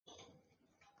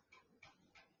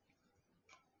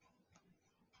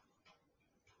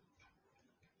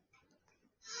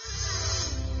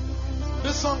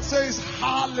song says,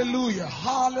 hallelujah,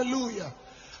 hallelujah.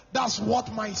 That's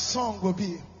what my song will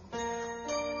be.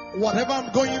 Whatever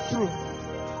I'm going through,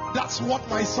 that's what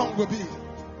my song will be.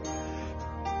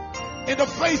 In the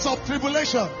face of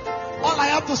tribulation, all I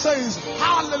have to say is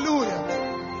hallelujah.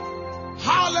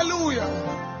 Hallelujah.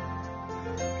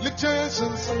 Lift your hands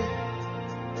and say,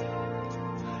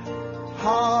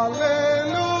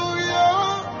 hallelujah.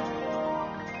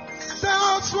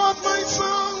 That's what my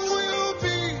song will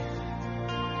be.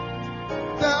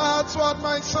 That's what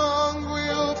my song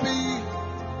will be.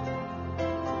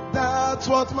 That's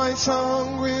what my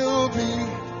song will be.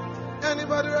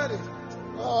 Anybody ready?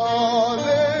 Hallelujah.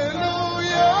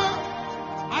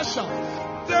 I shout.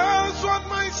 That's what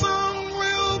my song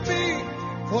will be.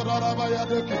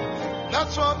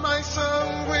 That's what my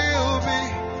song will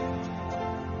be.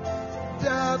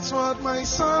 That's what my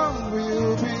song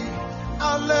will be.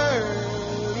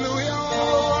 Hallelujah.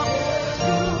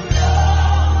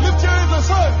 Lift your hands and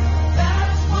say,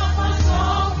 that's what my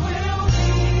song will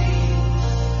be.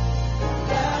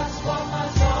 That's what my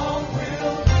song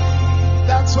will be.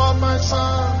 that's what my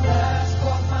song. That's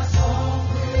what my song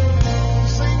will be.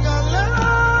 Sing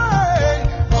hallelujah.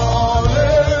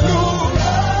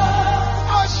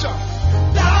 Hallelujah. Usher.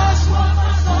 That's what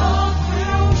my song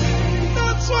will be.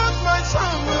 That's what my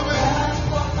song will be. That's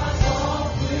what my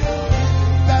song will be.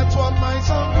 That's what my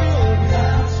song will be.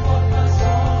 That's what my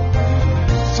song will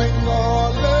be. Sing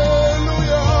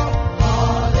hallelujah.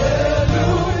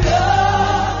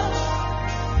 Hallelujah.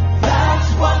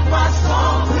 That's what my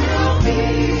song will be.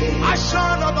 I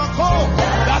shine on the call.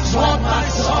 That's what my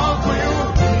song will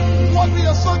be. What will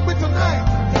your song be tonight?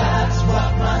 That's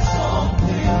what my song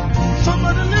will be.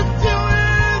 Somebody lift your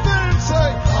hands and say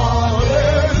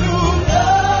hallelujah.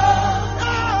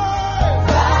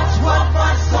 That's what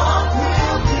my song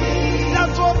will be.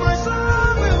 That's what my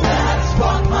song will be. That's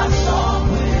what my song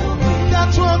will be.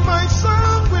 That's what my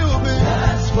song will be.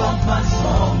 That's what my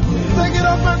song will be. Take it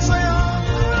up and say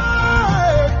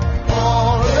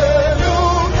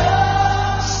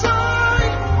hallelujah. Say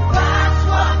That's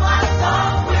what my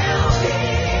song will be.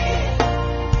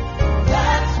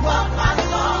 That's what my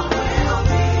song will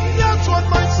be. that's what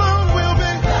my song will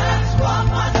be. That's what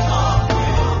my song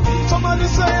will be. Somebody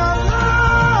say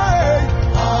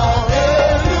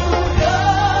hallelujah.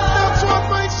 That's what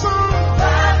my song.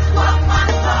 That's what my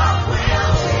song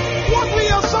will be. What will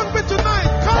your song be tonight?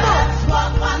 Come on. That's what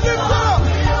my Lift it song up.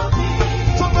 will be.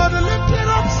 Somebody lift it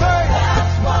up. Say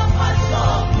That's what my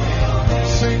song will be.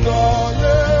 sing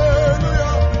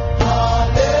hallelujah.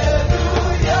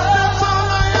 Hallelujah. That's all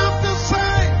I have to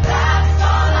say. That's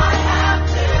all I have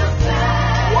to say.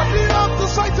 What do you have to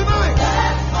say tonight?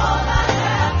 That's all I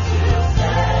have to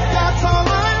say. That's all I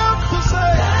have to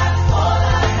say. That's all I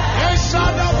have. Hey,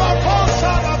 Shadabako,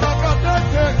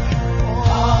 Shadabakadeke.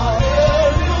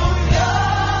 Hallelujah.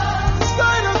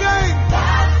 Say it again.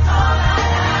 That's all I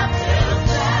have to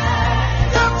say.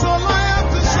 That's all I have to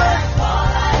say. That's all I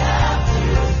have to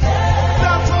say.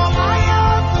 That's all I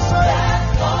have to say.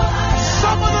 That's all I have.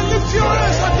 Somebody lift your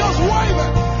hands and just wave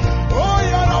it. Oh,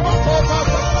 yeah, Rabako,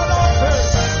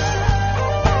 Shadabakadeke.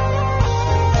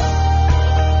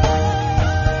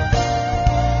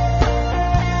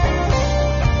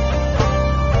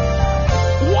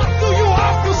 What do you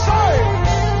have to say?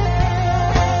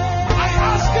 I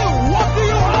ask you, what do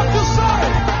you have to say?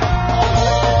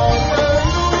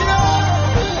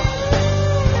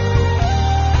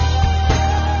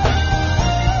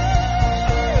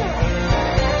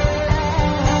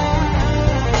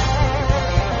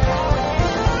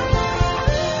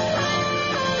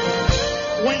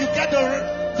 When you get the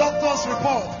doctor's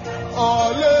report,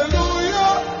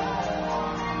 hallelujah.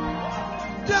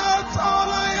 That's all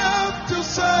I have to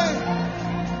say.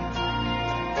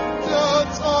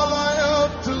 That's all I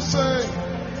have to say.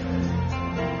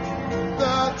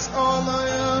 That's all I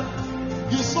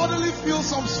have. You suddenly feel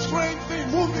some strange thing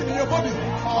moving in your body.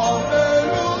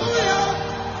 Hallelujah.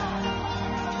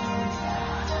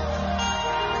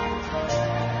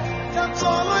 That's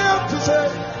all I have to say.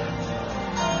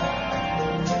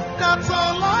 That's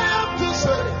all I have to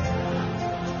say.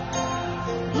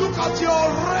 Look at your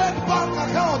red bank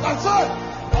account and say,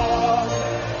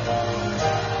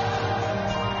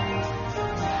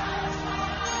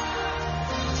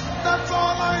 that's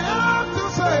all I have to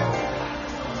say.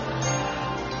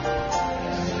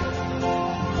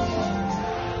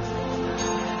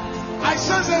 I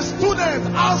sense a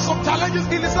student has some challenges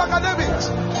in his academics.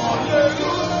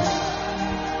 Hallelujah.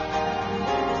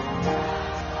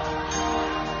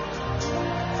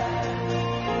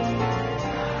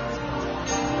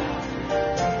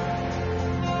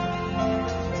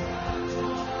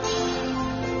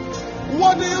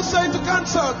 What you say to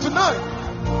cancer tonight?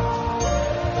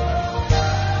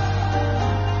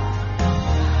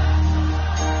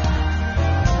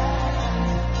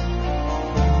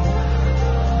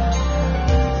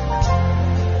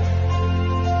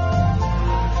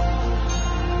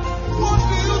 What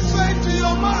do you say to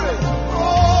your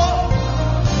marriage?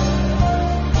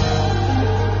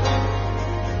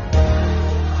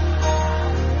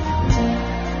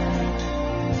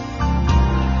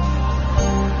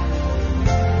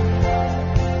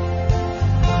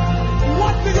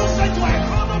 What do you say to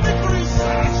economic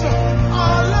recession?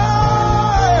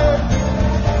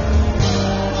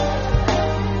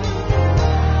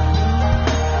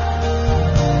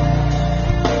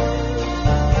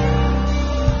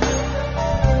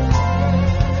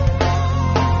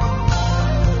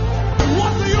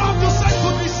 What do you have to say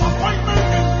to disappointment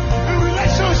in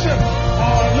relationship?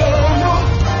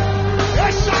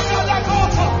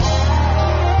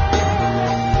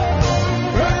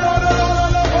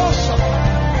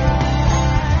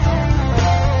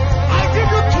 I give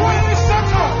you 20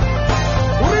 seconds.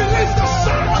 Release the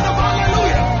sound of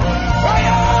hallelujah.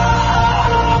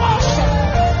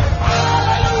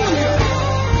 Hallelujah.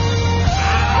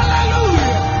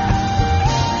 Hallelujah.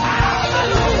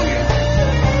 Hallelujah.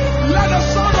 Let the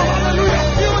sound of hallelujah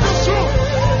fill this room.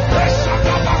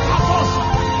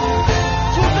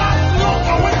 To that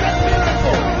long-awaited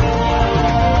miracle.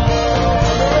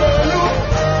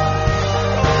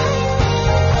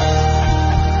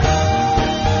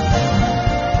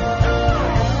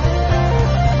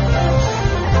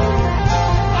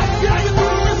 I dare you to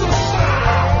release a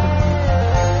sound.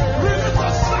 Release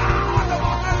a sound of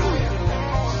hallelujah.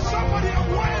 Somebody is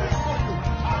waiting for you.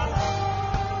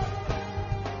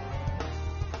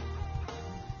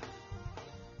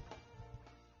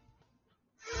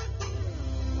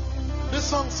 This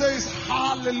song says,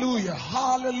 hallelujah,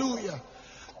 hallelujah.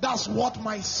 That's what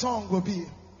my song will be.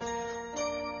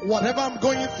 Whatever I'm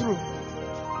going through,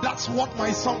 that's what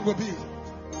my song will be.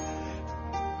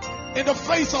 In the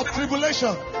face of tribulation,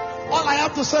 all I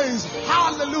have to say is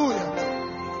hallelujah.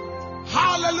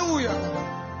 Hallelujah.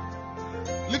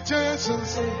 Lift your hands and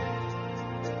say,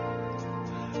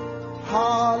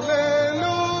 hallelujah.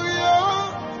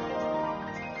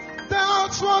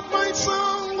 That's what my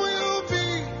song will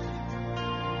be.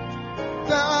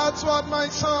 That's what my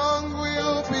song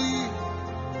will be.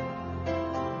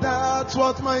 That's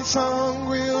what my song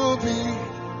will be.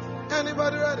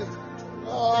 Anybody ready?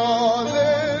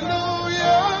 Hallelujah.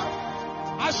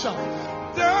 Asha.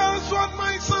 That's what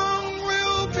my song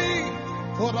will be.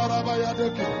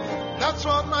 That's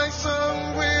what my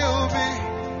song will be.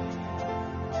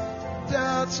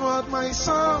 That's what my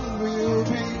song will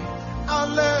be.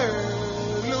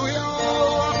 Hallelujah.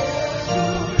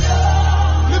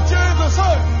 Lift your hands and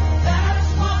say,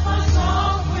 That's what my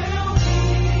song will be.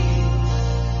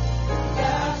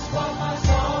 That's what my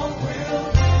song will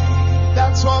be.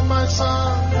 that's what my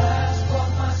song. That's what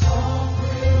my song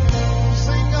will be.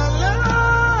 Sing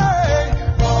hallelujah.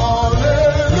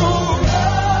 Hallelujah.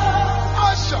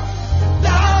 Asha.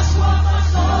 That's what my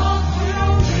song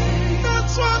will be.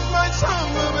 That's what my song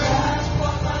will be. That's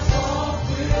what my song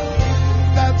will be.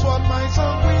 That's what my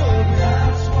song will be.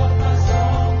 That's what my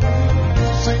song will be.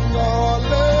 Sing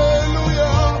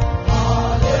hallelujah.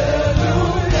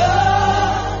 Hallelujah.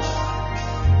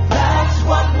 That's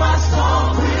what my song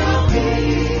will be.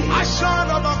 I shine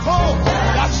on the cold.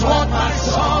 That's what my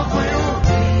song will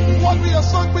be. What will your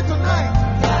song be tonight?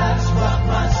 That's what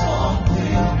my song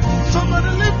will be. Somebody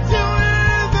lift your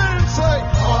hands and say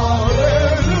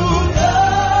hallelujah.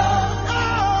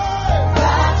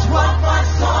 That's what my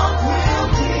song will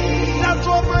be. That's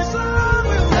what my song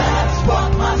will be. That's what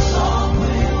my song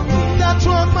will be. That's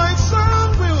what my song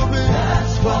will be.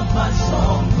 That's what my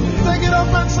song will be. Take it up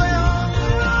and say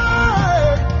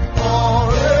hallelujah.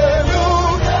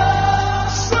 Hallelujah.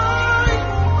 Say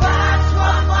That's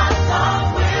what my song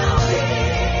will be.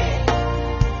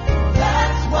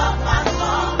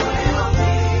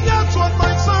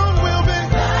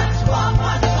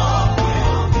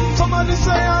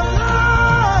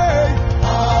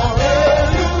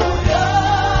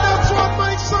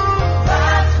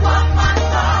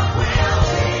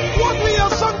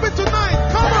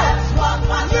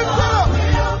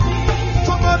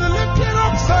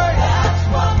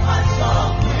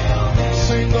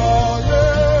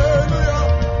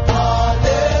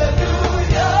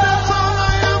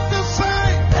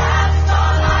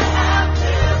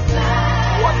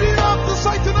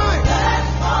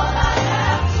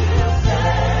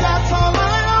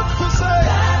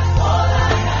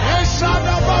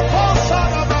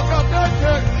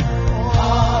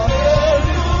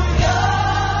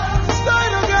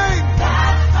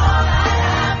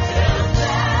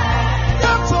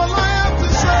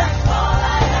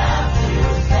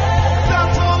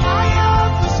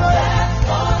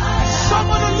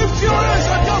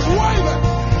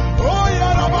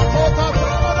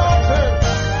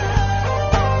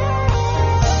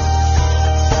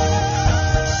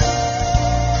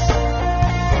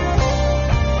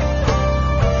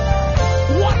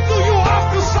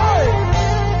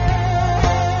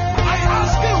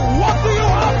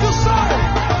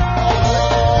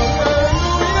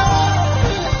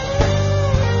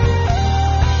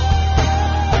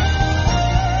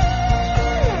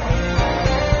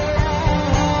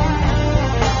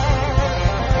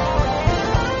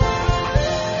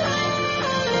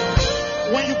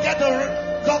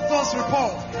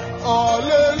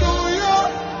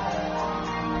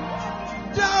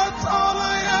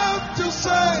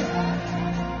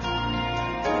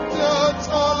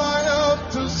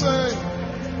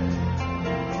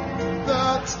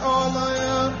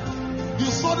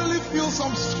 feel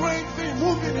some strange thing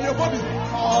moving in your body.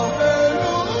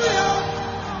 Hallelujah.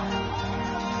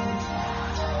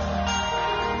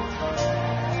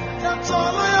 That's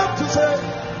all I have to say.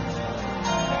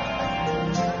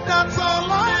 That's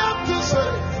all I have to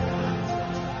say.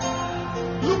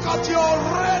 Look at your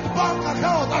red bank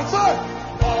account and say,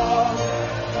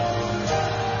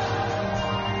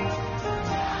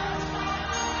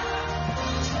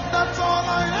 that's all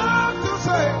I have to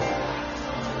say.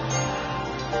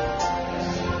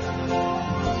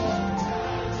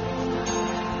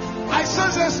 I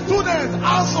sense a student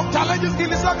has some challenges in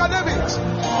his academics.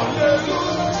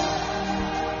 Hallelujah.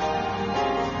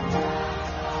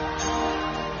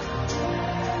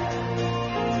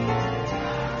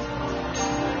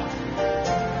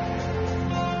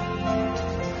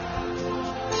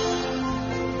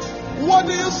 What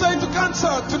do you say to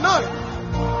cancer tonight?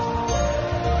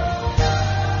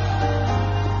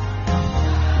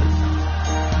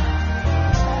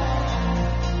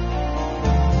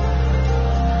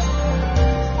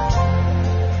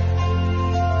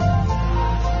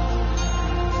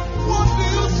 What do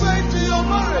you say to your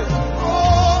marriage?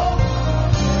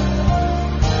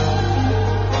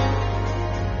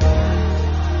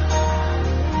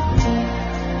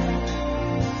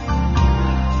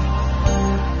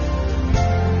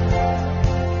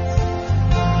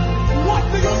 What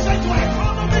do you say to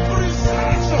economic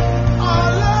recession?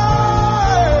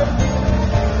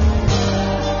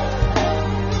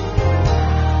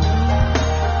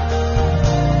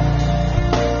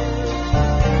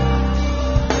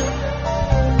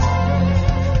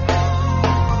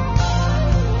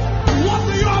 What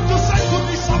do you have to say to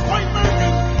disappointment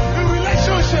in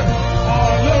relationship?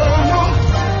 Hallelujah.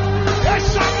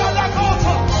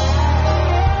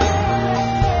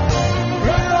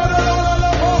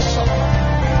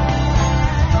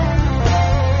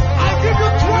 I give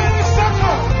you 20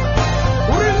 seconds.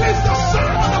 Release the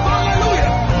sound of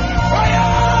hallelujah.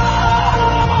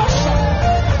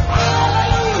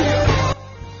 Hallelujah.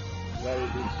 Glory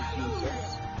be to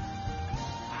Jesus.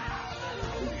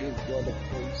 We give God a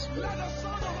praise for Let the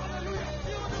sound of hallelujah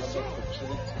fill the another soul.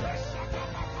 opportunity.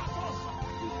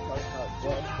 We thank our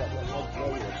God for another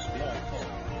glorious night.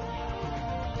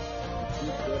 We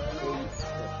give God praise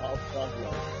for how far He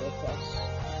has brought us,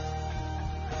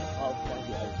 for how far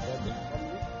He has brought the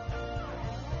family,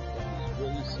 for His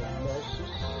grace and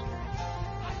mercies.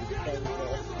 We thank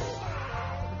God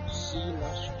for seeing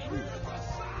us through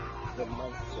the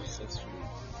month successfully.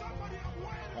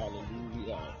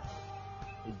 Hallelujah.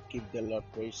 We give the Lord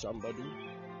praise, somebody.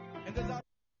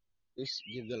 Let's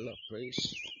give the Lord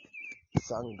praise.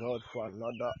 Thank God for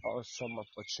another awesome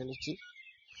opportunity.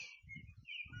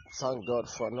 Thank God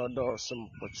for another awesome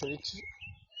opportunity.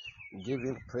 Give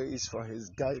Him praise for His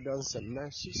guidance and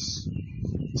mercies.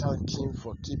 Thank Him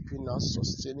for keeping us,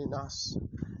 sustaining us.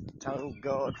 Thank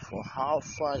God for how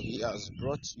far He has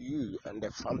brought you and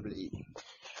the family.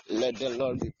 Let the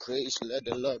Lord be praised. Let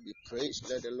the Lord be praised.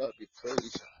 Let the Lord be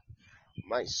praised.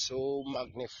 My soul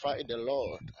magnify the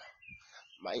Lord.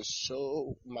 My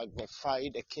soul magnify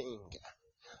the King.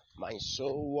 My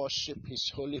soul worship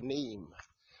His holy name.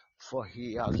 For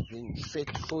He has been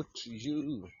faithful to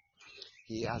you.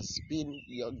 He has been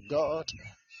your God.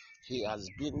 He has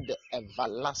been the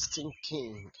everlasting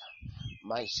King.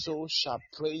 My soul shall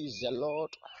praise the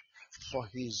Lord, for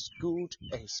He is good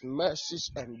and His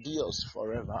mercies endures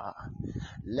forever.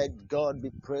 Let God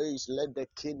be praised. Let the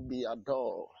King be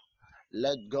adored.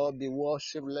 Let God be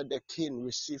worshipped. Let the King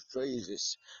receive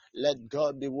praises. Let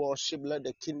God be worshipped. Let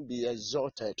the King be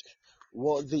exalted.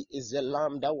 Worthy is the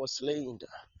Lamb that was slain.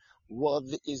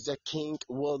 Worthy is the King.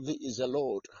 Worthy is the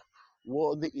Lord.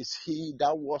 Worthy is He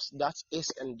that was, that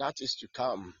is, and that is to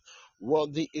come.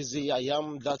 Worthy is the I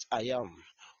am that I am.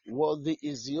 Worthy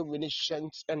is the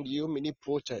omniscient and the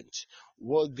omnipotent.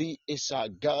 Worthy is our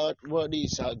God. Worthy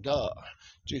is our God.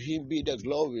 To Him be the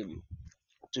glory.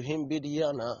 To Him be the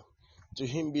honor. To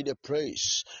Him be the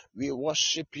praise. We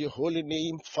worship Your holy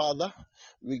name, Father.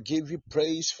 We give You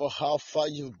praise for how far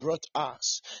You've brought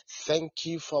us. Thank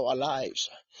You for our lives.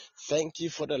 Thank You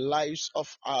for the lives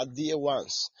of our dear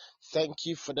ones. Thank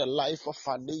You for the life of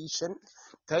our nation.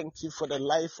 Thank You for the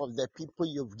life of the people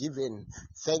You've given.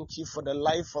 Thank You for the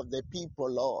life of the people,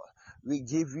 Lord. We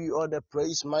give You all the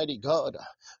praise, mighty God.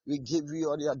 We give You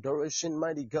all the adoration,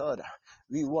 mighty God.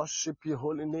 We worship Your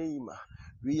holy name.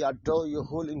 We adore Your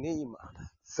holy name.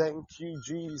 Thank You,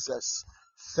 Jesus.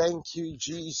 Thank You,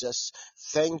 Jesus.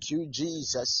 Thank You,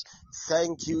 Jesus.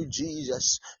 Thank You,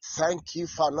 Jesus. Thank You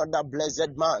for another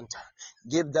blessed month.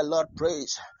 Give the Lord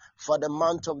praise for the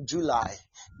month of July.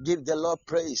 Give the Lord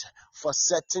praise for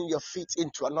setting your feet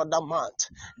into another month.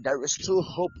 There is still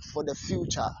hope for the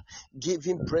future. Give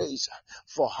him praise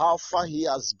for how far he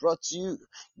has brought you.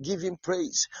 Give him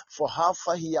praise for how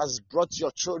far he has brought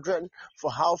your children,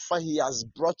 for how far he has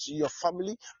brought your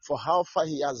family, for how far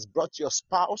he has brought your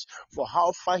spouse, for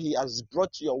how far he has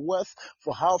brought your wealth,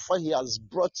 for how far he has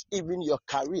brought even your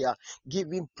career.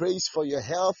 Give him praise for your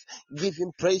health. Give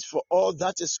him praise for all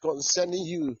that is concerning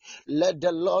you. Let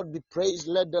the Lord be praised.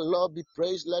 Let the Lord be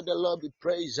praised. Let the Lord be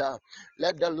praised.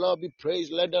 Let the Lord be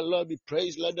praised. Let the Lord be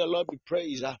praised. Let the Lord be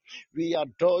praised. We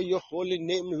adore your holy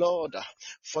name, Lord,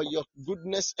 for your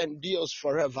goodness endures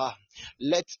forever.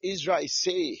 Let Israel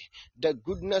say, the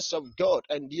goodness of God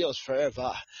endures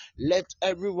forever. Let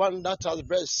everyone that has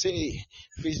breath say,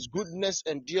 his goodness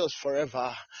endures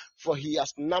forever. For he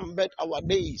has numbered our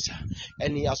days,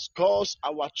 and he has caused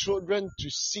our children to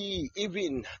see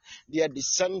even their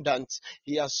descendants.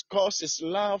 He has caused his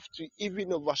love to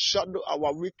even overshadow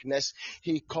our weakness.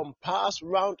 He compassed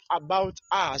round about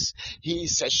us. He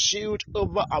is a shield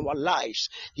over our lives.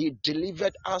 He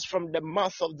delivered us from the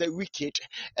mouth of the wicked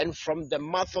and from the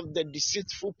mouth of the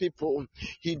deceitful people.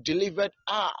 He delivered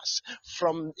us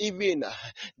from even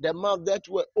the mouth that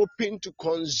were open to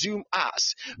consume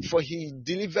us. For he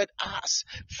delivered us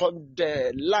from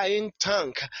the lion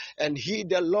tongue, and he,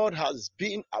 the Lord, has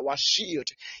been our shield.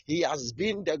 He has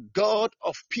been the God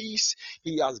of peace.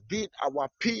 He has been our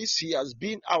peace. He has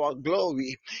been our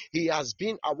glory. He has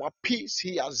been our peace.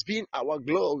 He has been our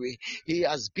glory. He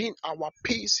has been our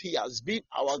peace. He has been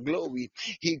our glory.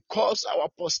 He caused our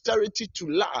posterity to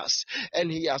last,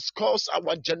 and he has caused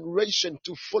our generation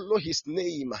to follow his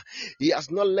name. He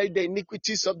has not let the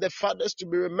iniquities of the fathers to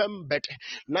be remembered,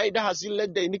 neither has he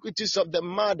let the iniquities of the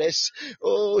mothers,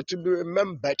 to be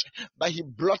remembered, but he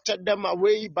blotted them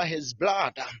away by his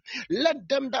blood. Let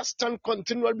them that stand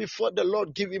continually before the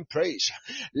Lord give him praise.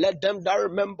 Let them that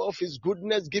remember of his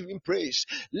goodness give him praise.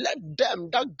 Let them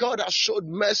that God has showed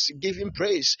mercy give him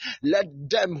praise. Let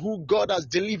them who God has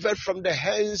delivered from the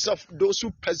hands of those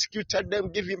who persecuted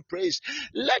them give him praise.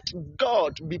 Let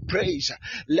God be praised.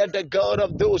 Let the God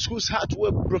of those whose heart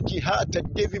were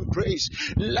broken-hearted give him praise.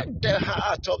 Let the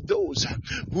heart of those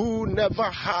who never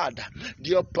had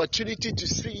the opportunity to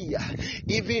see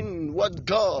even what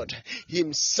God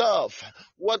himself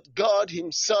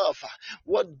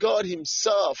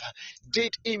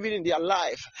did even in their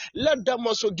life, let them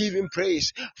also give him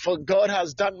praise. For God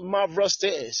has done marvelous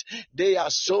things. They are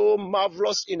so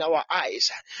marvelous in our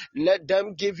eyes. Let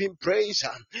them give him praise.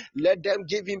 Let them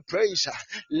give him praise.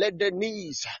 Let the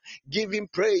knees give him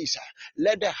praise.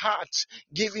 Let the heart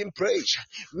give him praise.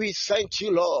 We thank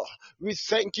you, Lord. We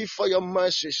thank you for your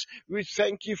mercies. We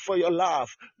thank you for your love.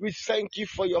 We thank you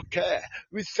for your care.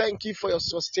 We thank you for your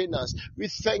sustenance. We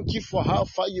thank you for how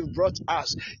far you've brought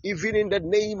us, even in the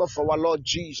name of our Lord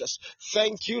Jesus.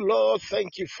 Thank you, Lord.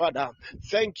 Thank you, Father.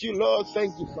 Thank you, Lord.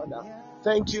 Thank you, Father.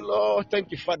 Thank you, Lord.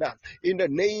 Thank you, Father. In the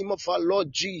name of our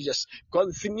Lord Jesus,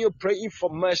 continue praying for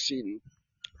mercy.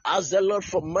 Ask the Lord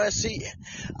for mercy.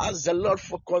 Ask the Lord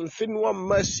for continual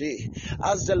mercy.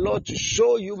 Ask the Lord to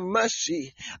show you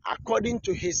mercy according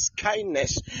to his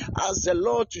kindness. Ask the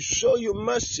Lord to show you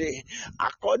mercy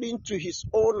according to his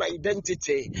own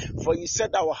identity. For he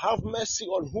said, I will have mercy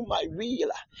on whom I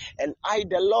will. And I,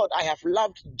 the Lord, I have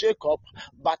loved Jacob,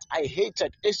 but I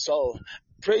hated Esau.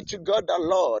 Pray to God the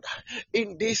Lord.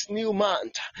 In this new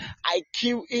month, I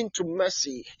cue into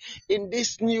mercy. In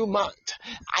this new month,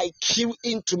 I cue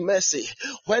into mercy.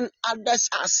 When others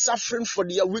are suffering for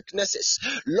their weaknesses,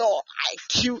 Lord, I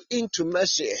cue into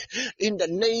mercy. In the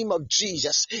name of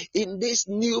Jesus, in this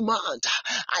new month,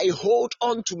 I hold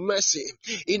on to mercy.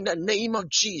 In the name of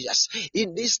Jesus,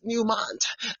 in this new month,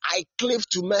 I cleave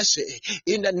to mercy.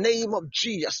 In the name of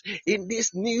Jesus, in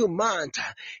this new month,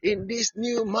 in this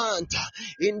new month,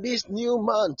 in this new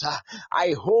month,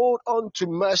 I hold on to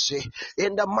mercy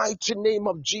in the mighty name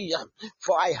of Jesus.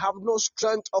 For I have no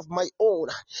strength of my own.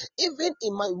 Even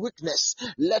in my weakness,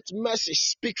 let mercy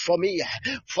speak for me.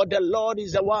 For the Lord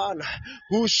is the one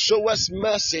who shows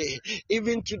mercy,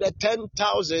 even to the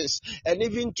 10,000s, and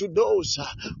even to those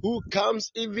who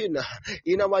comes even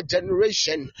in our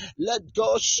generation. Let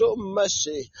God show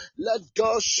mercy. Let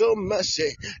God show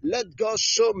mercy. Let God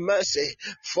show mercy.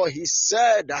 For he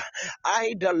said, I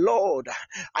I, the Lord,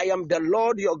 I am the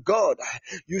Lord your God.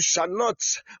 You shall not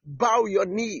bow your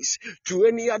knees to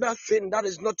any other thing that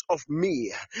is not of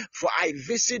me. For I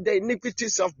visit the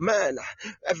iniquities of man,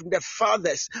 of the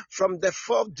fathers, from the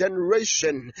fourth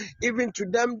generation, even to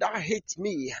them that hate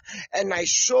me. And I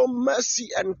show mercy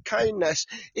and kindness,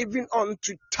 even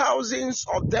unto thousands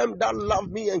of them that love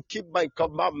me and keep my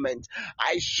commandment.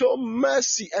 I show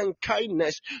mercy and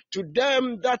kindness to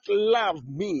them that love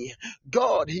me.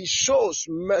 God, He shows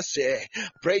mercy.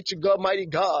 Pray to God, mighty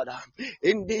God,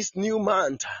 in this new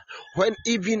month, when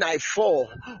even I fall,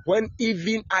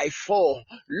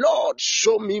 Lord,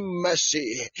 show me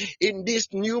mercy. In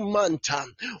this new month,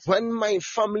 when my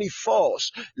family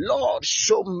falls, Lord,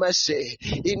 show mercy.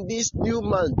 In this new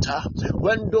month,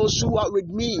 when those who are with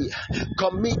me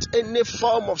commit any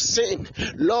form of sin,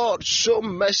 Lord, show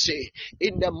mercy.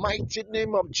 In the mighty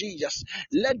name of Jesus,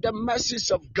 let the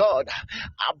mercies of God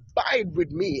abide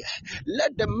with me.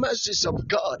 Let the mercies of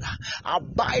God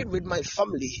abide with my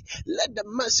family. Let the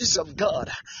mercies of God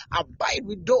abide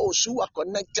with those who are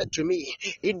connected to me.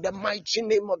 In the mighty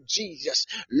name of Jesus,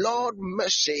 Lord,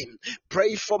 mercy.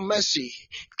 Pray for mercy.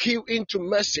 Kill into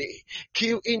mercy.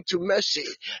 Kill into mercy.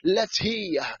 Let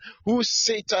he who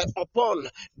sitteth upon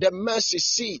the mercy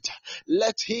seat,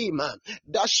 let him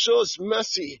that shows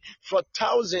mercy for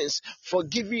thousands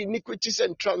forgive iniquities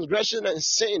and transgression and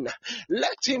sin.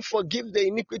 Let him forgive the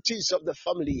iniquities of the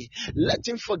family. Let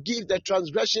him forgive the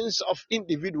transgressions of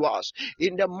individuals.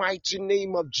 In the mighty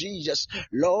name of Jesus,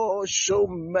 Lord, show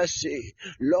mercy.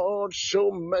 Lord,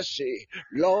 show mercy.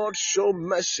 Lord, show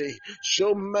mercy.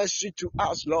 Show mercy to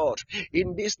us, Lord.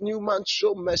 In this new month,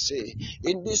 show mercy.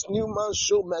 In this new month,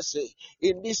 show mercy.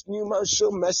 In this new month,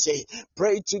 show mercy.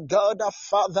 Pray to God, our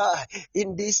Father,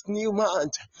 in this new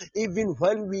month, even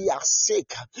when we are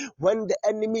sick, when the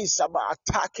enemies are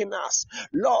attacking us,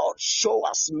 Lord, show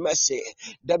us mercy.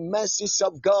 The mercies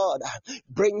of God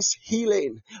brings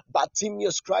healing.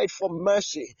 Bartimaeus cried for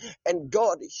mercy, and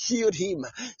God healed him.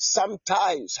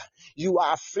 Sometimes you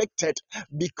are afflicted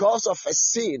because of a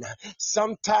sin.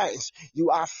 Sometimes you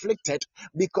are afflicted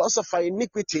because of an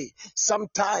iniquity.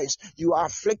 Sometimes you are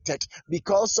afflicted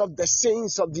because of the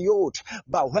sins of the old.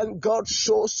 But when God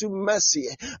shows you mercy,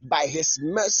 by His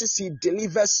mercies He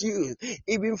delivers you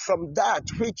even from that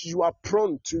which you are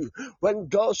prone to. When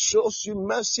God shows you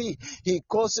mercy, He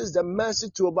causes the mercy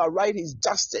to override His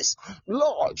justice.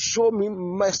 Lord, show me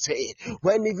mercy.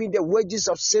 When even the wages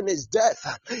of sin is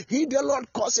death, He, the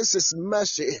Lord, causes His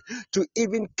mercy to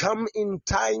even come in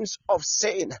times of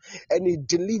sin, and He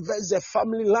delivers the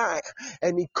family line,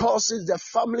 and He causes the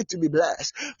family to be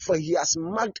blessed. For He has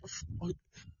marked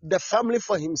the family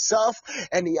for Himself,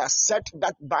 and He has said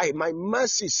that by my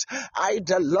mercies, I,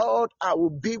 the Lord, I will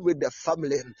be with the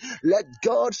family. Let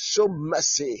God show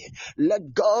mercy.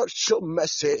 Let God show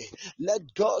mercy.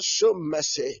 Let God show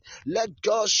mercy. Let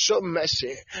God show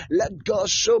mercy. Let God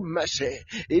show mercy.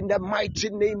 In the mighty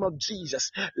name of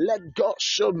Jesus, let God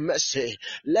show mercy.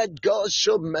 Let God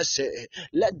show mercy.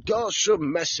 Let God show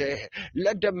mercy.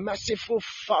 Let the merciful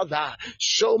Father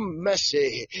show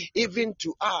mercy even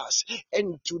to us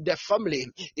and to the family.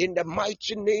 In the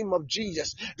mighty name of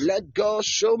Jesus, let God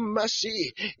show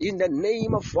mercy. In the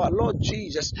name of our Lord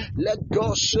Jesus, let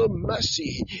God show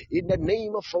mercy. In the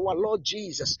name of our Lord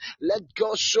Jesus, let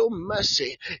God show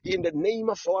mercy. In the name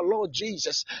of our Lord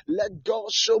Jesus, let God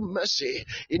show mercy.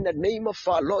 In the name of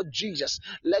our Lord Jesus,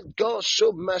 let God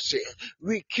show mercy.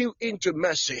 We queue into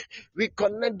mercy. We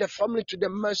connect the family to the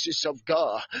mercies of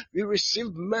God. We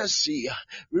receive mercy.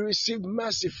 We receive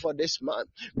mercy for this man.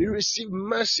 We receive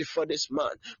mercy for this man.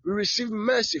 We receive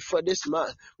mercy for this man.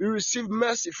 We receive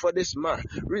mercy for this man.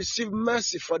 Receive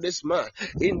mercy for this man.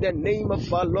 In the name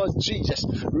of our Lord Jesus,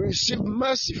 receive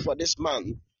mercy for this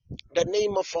man. The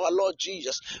name of our Lord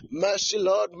Jesus. Mercy,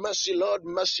 Lord, mercy, Lord,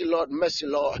 mercy, Lord, mercy,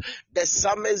 Lord. The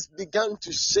psalmist began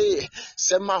to say,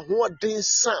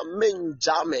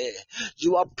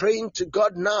 you are praying to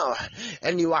God now,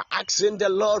 and you are asking the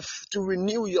Lord to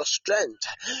renew your strength.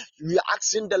 You are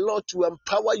asking the Lord to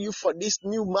empower you for this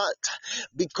new month,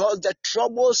 because the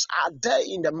troubles are there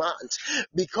in the month,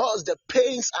 because the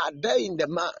pains are there in the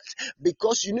month,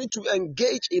 because you need to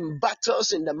engage in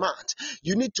battles in the month.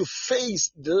 You need to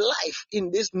face the life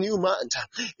in this new month.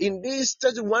 In these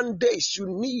 31 days, you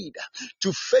need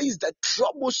to face the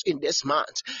troubles in this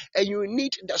month, and you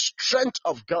need the strength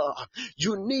of God.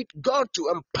 You need God to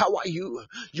empower you.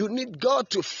 You need God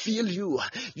to fill you.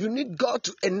 You need God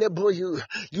to enable you.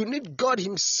 You need God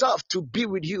himself to be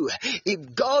with you.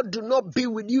 If God do not be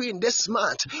with you in this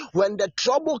month, when the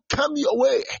trouble come your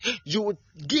way, you will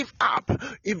give up.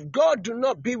 If God do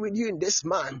not be with you in this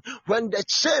month, when the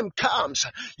shame comes,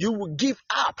 you will give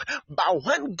up. But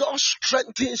when God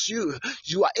strengthens you,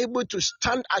 you are able to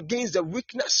stand against the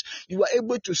weakness. You are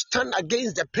able to stand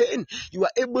against the pain. You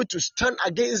are able to stand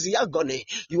against the agony.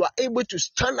 You are able to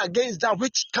stand against that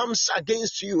which comes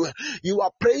against you. You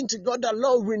are praying to God, the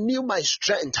Lord, renew my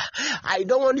strength. I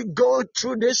don't want to go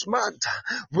through this month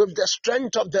with the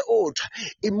strength of the old.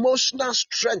 Emotional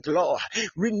strength, Lord.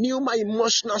 Renew my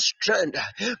emotional strength.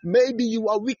 Maybe you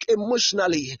are weak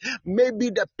emotionally. Maybe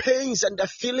the pains and the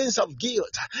feelings of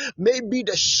guilt. Maybe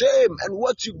the shame and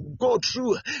what you go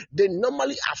through, they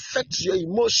normally affect your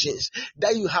emotions,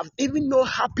 that you have even no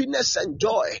happiness and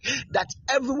joy, that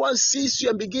everyone sees you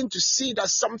and begin to see that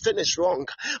something is wrong.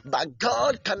 But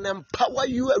God can empower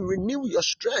you and renew your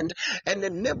strength and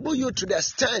enable you to the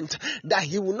extent that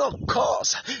he will not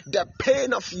cause the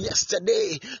pain of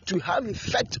yesterday to have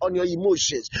effect on your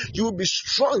emotions. You will be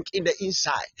strong in the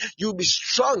inside. You will be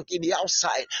strong in the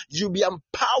outside. You will be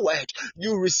empowered.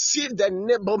 You receive the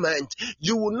enablement.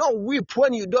 You will not weep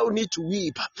when you don't need to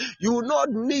weep. You will not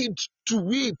need to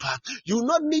weep. You will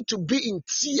not need to be in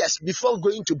tears before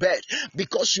going to bed,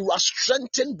 because you are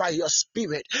strengthened by your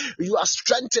spirit. You are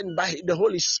strengthened by the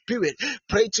Holy Spirit.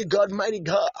 Pray to God, mighty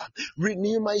God,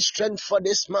 renew my strength for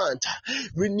this month.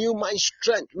 Renew my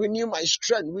strength. Renew my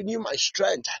strength. Renew my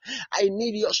strength. I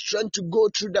need your strength to go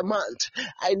through the month.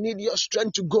 I need your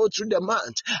strength to go through the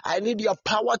month. I need your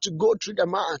power to go through the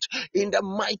month. In the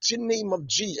mighty name of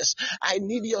Jesus, I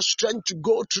need your strength to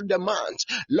go through the month.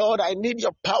 Lord, I need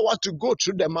your power to go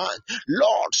through the month.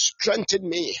 Lord, strengthen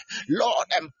me. Lord,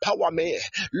 empower me.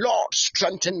 Lord,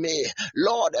 strengthen me.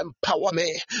 Lord, empower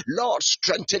me. Lord,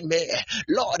 strengthen me.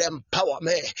 Lord, empower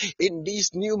me in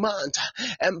this new month.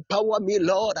 Empower me,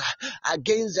 Lord,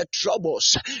 against the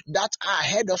troubles that are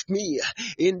ahead of me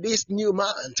in this new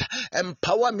month.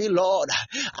 Empower me, Lord,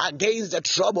 against the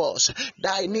troubles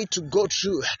that I need to go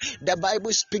through. The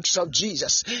Bible speaks of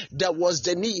Jesus. There was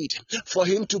the need for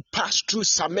him to pass through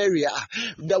Samaria.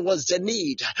 There was the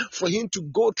need for him to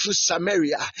go through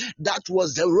Samaria. That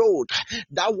was the road.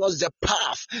 That was the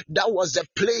path. That was the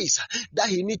place that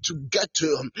he need to get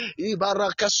to.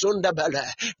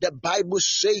 The Bible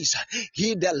says,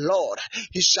 he, the Lord,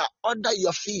 he shall order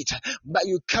your feet. But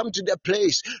you come to the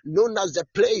place known as the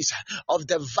place of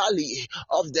the valley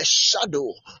of the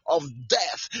shadow of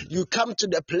death. You come to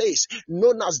the place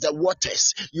known as the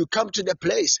waters. You come to the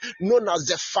place known as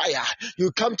the fire.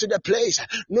 You come to the place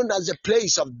known as the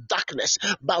place of darkness.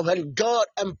 But when God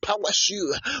empowers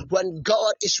you, when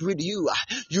God is with you,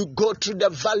 you go through the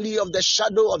valley of the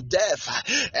shadow of death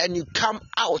and you come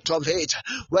out of it.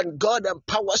 When God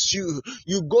empowers you,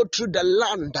 you go through the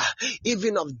land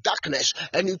even of darkness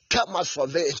and you come out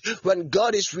of it. When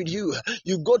God is with you,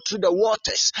 you go through the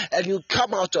waters and you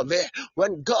come out of it.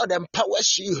 When God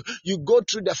empowers you, you go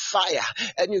through the fire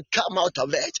and you come out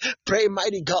of it. Pray,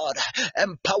 mighty God,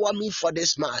 empower me for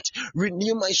this month.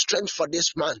 Renew my strength for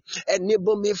this month.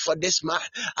 Enable me for this month.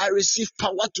 I receive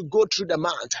power to go through the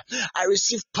month. I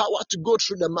receive power to go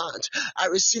through the month. I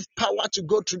receive power to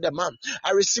go through the month.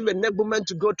 I receive enablement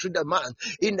to go through the month.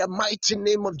 In the mighty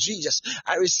name of Jesus,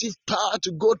 I receive power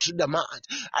to go through the month.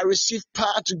 I receive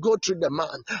power to go through the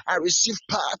month. I receive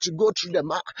power to go through the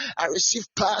month. I receive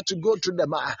power to go through the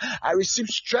month. I receive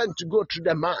strength to go through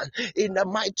the month. In the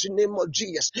mighty name of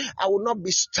Jesus, I will not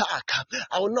be stuck.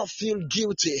 I will not feel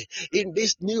guilty in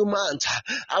this new month.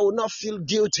 I will not feel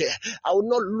guilty. I will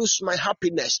not lose my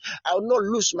happiness. I will not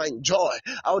lose my joy.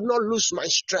 I will not lose my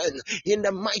strength. In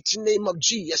the mighty name of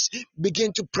Jesus,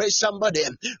 begin to pray, somebody.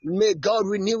 May God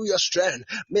renew your strength.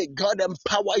 May God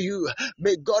empower you.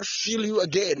 May God fill you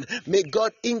again. May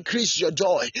God increase your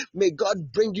joy. May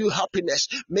God bring you happiness.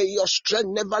 May your strength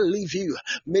never leave you.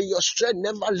 May your strength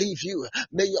never leave you.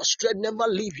 May your strength never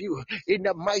leave you. In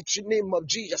the mighty name of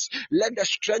Jesus, let the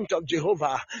strength of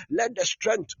Jehovah, let the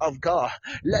strength of God,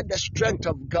 let the strength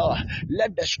of God,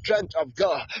 let the strength of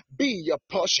God be your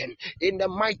portion. In the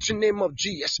mighty name of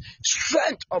Jesus,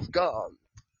 strength of God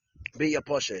be your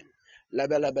portion.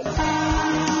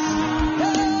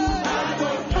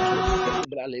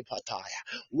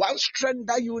 One strength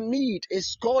that you need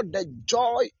is called the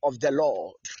joy of the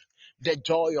Lord. The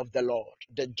joy of the Lord.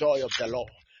 The joy of the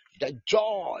Lord. The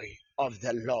joy of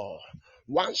the Lord.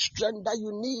 One strength that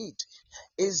you need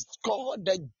is called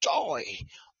the joy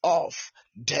of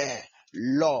the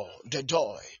Lord. The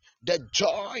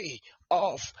joy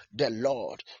of the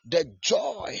Lord. The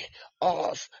joy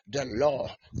of the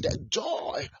Lord. The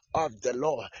joy of the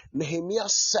Lord. Nehemiah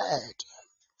said,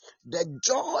 the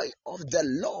joy of the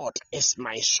Lord is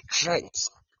my strength.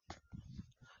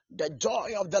 The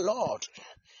joy of the Lord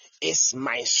is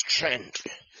my strength.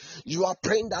 You are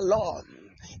praying the Lord,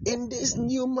 in this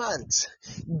new month,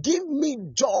 give me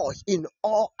joy in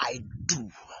all I do.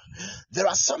 There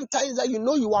are some times that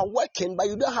you are working, but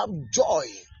you don't have joy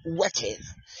working.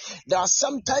 There are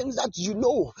some times that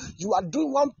you are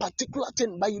doing one particular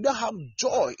thing, but you don't have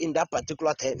joy in that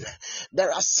particular thing.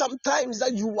 There are some times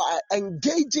that you are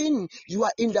engaging, you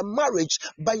are in the marriage,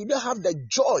 but you don't have the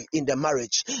joy in the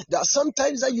marriage. There are some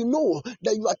times that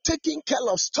that you are taking care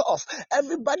of stuff.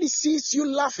 Everybody sees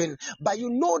you laughing, but you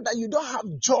know that you don't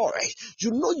have joy.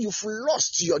 You know you've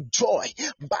lost your joy,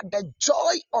 but the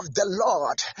joy of the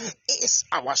Lord is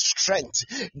our strength.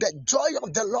 The joy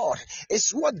of the Lord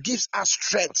is what gives us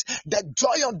strength. The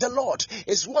joy of the Lord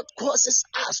is what causes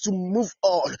us to move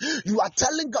on. You are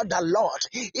telling God the Lord,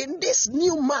 in this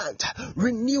new month,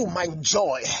 renew my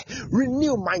joy,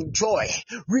 renew my joy,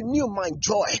 renew my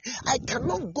joy. I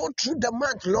cannot go through the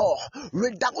month, Lord,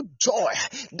 without joy.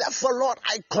 Therefore, Lord,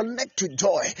 I connect to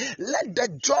joy. Let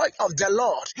the joy of the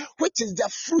Lord, which is the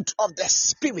fruit of the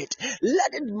Spirit,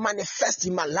 let it manifest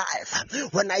in my life.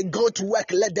 When I go to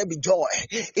work, let there be joy.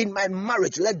 In my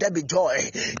marriage, let there be joy.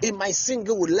 In my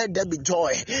singlehood, let there be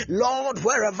joy. Lord,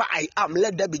 wherever I am,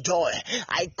 let there be joy.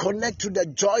 I connect to the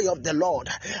joy of the Lord.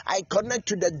 I connect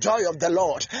to the joy of the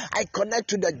Lord. I connect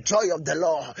to the joy of the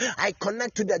Lord. I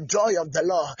connect to the joy of the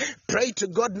Lord. Pray to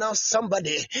God now,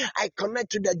 somebody. I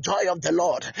connect to the joy of the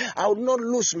Lord. I will not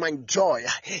lose my joy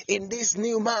in this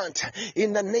new month.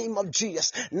 In the name of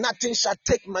Jesus, nothing shall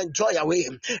take my joy away.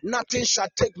 Nothing shall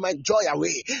take my joy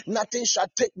away. Nothing shall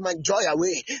take my joy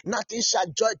away. Nothing shall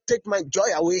take my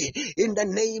joy away. In the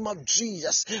name of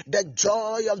Jesus, the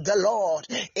joy of the Lord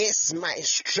is my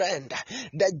strength.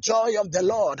 The joy of the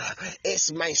Lord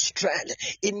is my strength.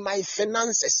 In my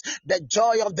finances, the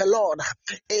joy of the Lord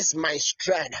is my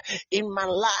strength. In my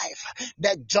life,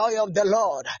 the joy of the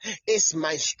Lord is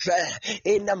my strength.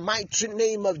 In the mighty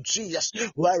name of Jesus,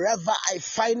 wherever I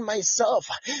find myself,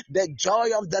 the joy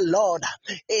of the Lord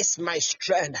is my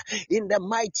strength. In the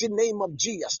mighty name of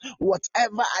Jesus,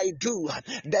 whatever I do,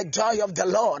 the joy of the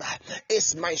Lord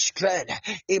is my strength.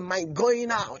 In my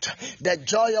going out, the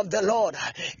joy of the Lord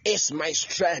is my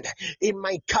strength. In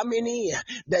my coming in,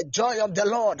 the joy of the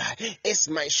Lord is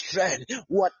my strength.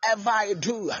 Whatever I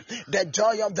do, the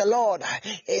joy of the Lord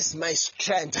is my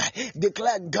strength.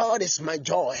 Declare, God is my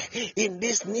joy. In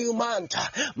this new month,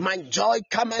 my joy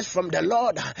cometh from the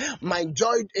Lord. My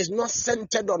joy is not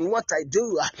centered on what I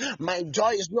do. My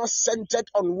joy is not centered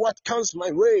on what comes my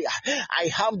way. I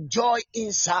have joy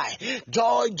inside.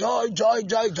 Joy, joy, joy,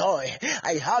 joy, joy.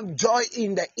 I have joy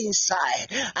in the inside.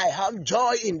 I have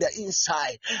joy in the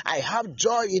inside. I have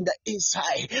joy in the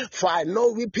inside. For I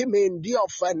know weeping may endure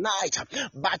for a night,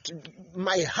 but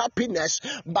my happiness,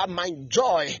 but my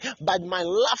joy, but my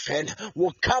laughing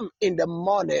will come in the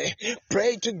morning.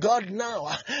 Pray to God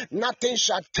now. Nothing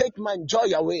shall take my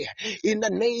joy away. In the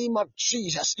name of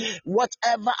Jesus,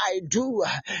 whatever I do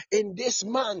in this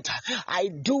month, I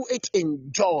do it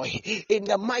in joy. In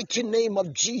the mighty name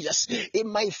of Jesus, in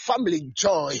my family,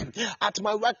 joy. At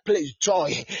my workplace,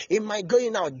 joy. In my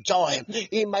going out, joy.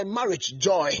 In my marriage,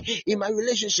 joy. In my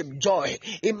relationship, joy.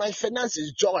 In my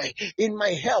finances, joy. In my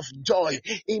health, joy.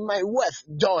 In my wealth,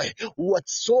 joy.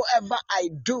 Whatsoever I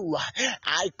do,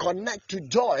 I connect to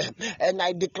joy, and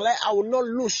I declare I will not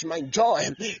lose my joy.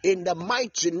 In the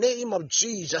mighty name of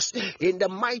Jesus. In the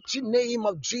mighty name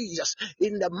of Jesus.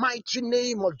 In the mighty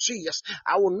name of Jesus,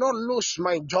 I will not lose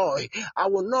my joy. I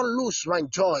will not lose my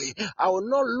joy. I will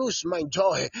not lose my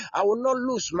joy. I will not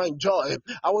lose my joy.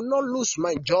 I will not lose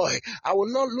my joy. I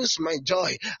will not lose my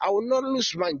joy. I will not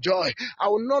lose my joy.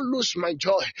 I will not lose my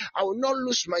joy. I will not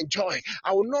lose my joy.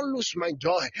 I will not lose my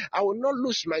joy. I will not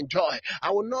lose my joy.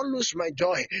 I will not lose my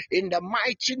joy. In the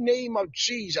mighty name of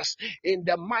Jesus. In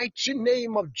the mighty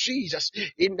name of Jesus.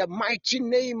 In the mighty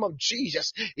name of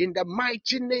Jesus. In the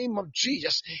mighty name of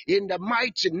Jesus. In the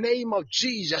mighty name of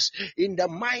Jesus. In the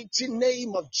mighty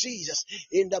name of Jesus.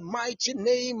 In the mighty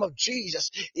name of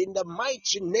Jesus. In the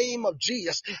mighty name of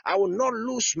Jesus. I will not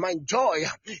lose my joy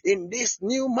in this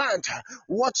new month.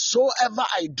 Whatsoever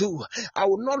I do, I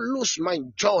will not lose my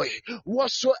joy.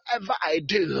 Whatsoever I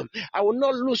do, I will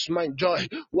not lose my joy.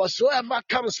 Whatsoever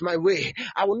comes my way,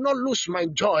 I will not lose my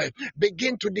joy.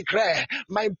 Begin to declare,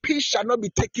 my peace shall not be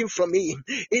taken from me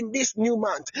in this new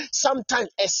month. Sometimes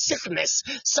a sickness,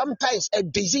 sometimes a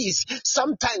disease,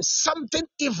 sometimes something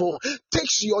evil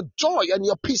takes your joy and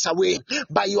your peace away.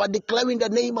 But you are declaring the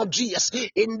name of Jesus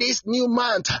in this new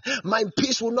month. My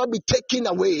peace will not be taken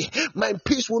away. My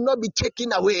peace will not be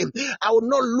taken away. I will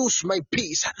not lose my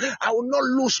peace. I will not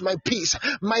lose my peace.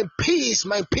 My peace,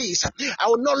 my peace. I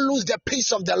will not lose the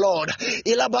peace of the Lord.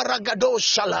 Ilabaragado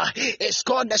shala. It's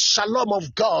called the shalom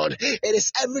of God. It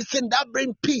is everything that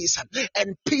brings peace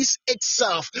and peace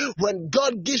itself. When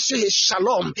God gives you his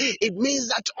shalom, it means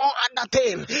that all other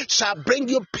things shall bring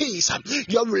you peace.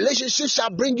 Your relationship shall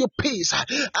bring you peace.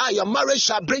 Your marriage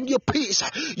shall bring you peace.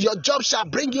 Your job shall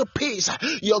bring you peace.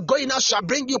 Your going out shall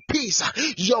bring you peace.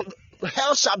 Your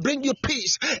health shall bring you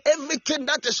peace. Everything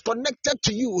that is connected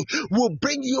to you will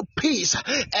bring you peace.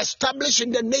 Established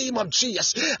in the name of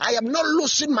Jesus. I am not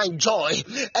losing my joy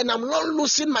and I'm not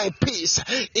losing my peace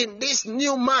in this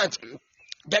new month.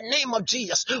 The name of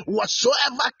Jesus,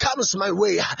 whatsoever comes my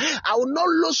way, I will not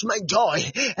lose my joy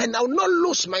and I will not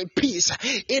lose my peace.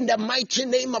 In the mighty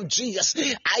name of Jesus,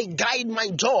 I guide my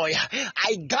joy,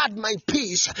 I guard my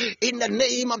peace. In the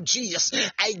name of Jesus,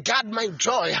 I guard my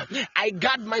joy, I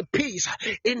guard my peace.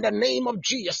 In the name of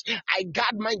Jesus, I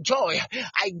guard my joy,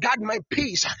 I guard my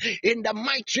peace. In the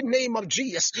mighty name of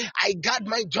Jesus, I guard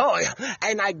my joy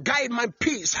and I guide my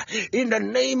peace. In the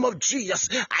name of Jesus,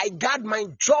 I guard my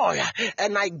joy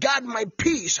and I guard my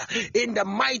peace in the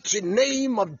mighty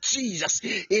name of Jesus.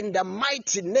 In the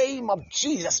mighty name of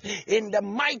Jesus. In the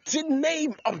mighty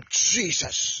name of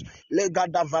Jesus.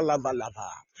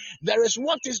 There is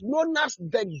what is known as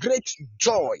the great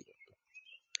joy.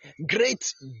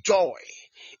 Great joy.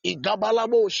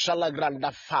 Igabalabo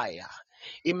shalagranda fire.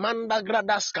 Imanda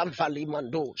gradas kamfali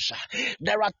mandosha.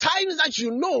 There are times that you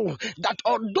know that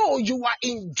although you are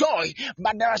in joy,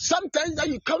 but there are sometimes that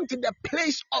you come to the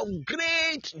place of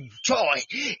great joy.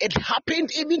 It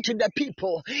happened even to the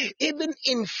people, even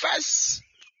in First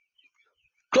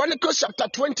Chronicles chapter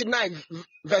 29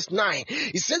 verse 9.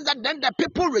 It says that then the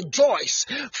people rejoice,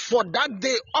 for that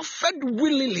they offered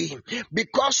willingly,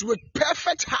 because with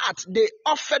perfect heart they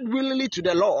offered willingly to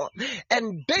the Lord.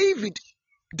 And David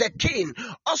the king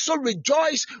also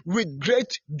rejoiced with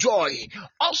great joy.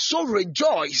 Also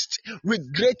rejoiced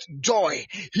with great joy.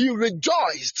 He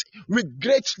rejoiced with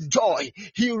great joy.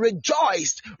 He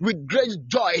rejoiced with great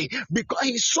joy because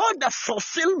he saw the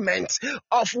fulfillment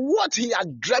of what he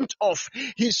had dreamt of.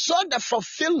 He saw the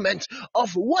fulfillment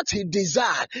of what he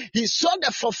desired. He saw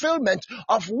the fulfillment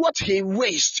of what he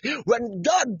wished. When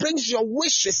God brings your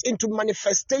wishes into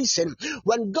manifestation,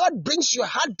 when God brings your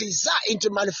heart desire into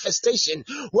manifestation,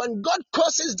 when God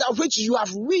causes that which you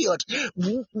have willed,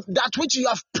 that which you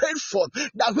have prayed for,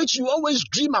 that which you always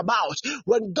dream about,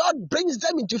 when God brings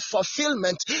them into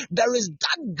fulfillment, there is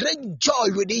that great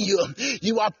joy within you.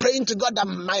 You are praying to God that,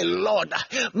 my Lord,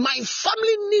 my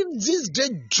family needs this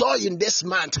great joy in this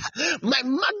month. My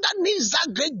mother needs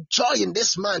that great joy in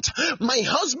this month. My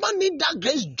husband needs that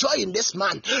great joy in this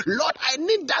month. Lord, I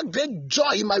need that great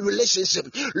joy in my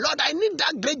relationship. Lord, I need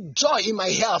that great joy in my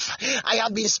health. I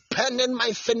have been spending my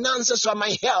finances on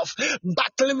my health,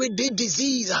 battling with the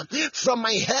disease from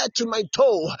my head to my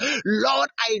toe. Lord,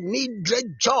 I need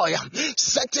great joy.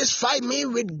 Satisfy me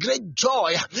with great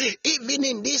joy, even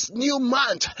in this new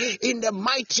month, in the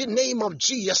mighty name of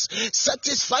Jesus.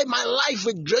 Satisfy my life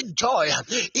with great joy,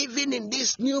 even in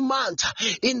this new month,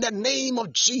 in the name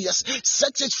of Jesus.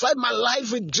 Satisfy my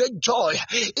life with great joy,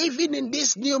 even in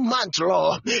this new month,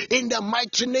 Lord, in the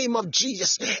mighty name of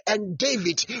Jesus. And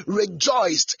David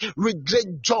rejoiced with great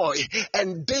joy,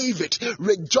 and David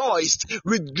rejoiced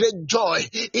with great joy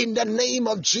in the name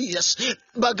of Jesus.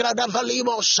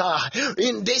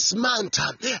 In this month,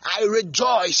 I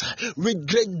rejoice with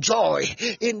great joy.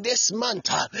 In this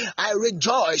month, I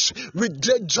rejoice with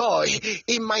great joy.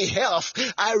 In my health,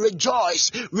 I rejoice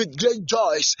with great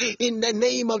joy. In the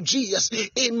name of Jesus,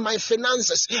 in my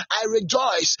finances, I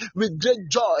rejoice with great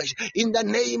joy. In the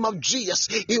name of Jesus,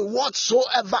 in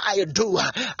whatsoever I do,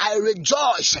 I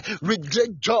rejoice with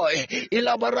great joy.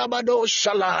 Ilabarabado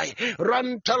shalai,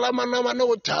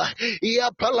 rantalamanamanota,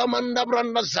 ia palamanda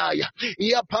brandazaya,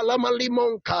 ia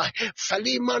palamalimonka,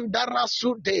 falimandara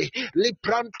sude,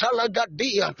 liprantala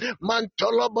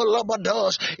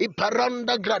mantolobolobados,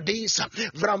 iparanda gradisa,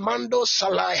 vramando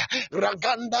salai,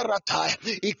 raganda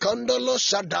ratai, ikondolo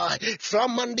sadai,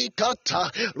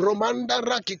 flamandikata, romanda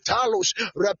rakitalus,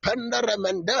 rependa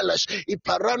remendeles,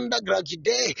 iparanda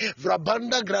gragide,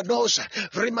 vrabanda gradosa,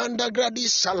 vrimanda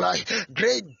gradis salai,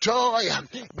 great joy,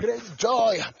 great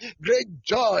joy, great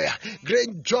joy,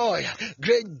 great joy,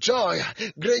 great joy,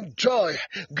 great joy,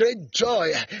 great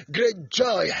joy, great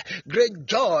joy, great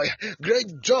joy,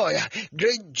 great joy,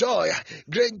 great joy,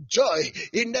 great joy,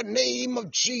 in the name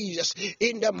of Jesus,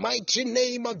 in the mighty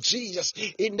name of Jesus,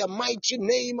 in the mighty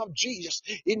name of Jesus,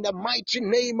 in the mighty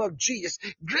name of Jesus,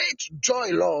 great joy,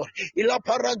 Lord, in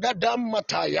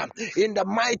the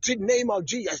mighty name of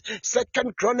Jesus.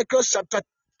 Second Chronicles chapter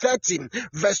 13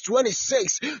 verse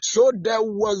 26. So there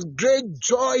was great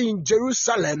joy in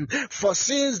Jerusalem, for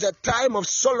since the time of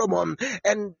Solomon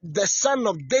and the son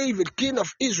of David, king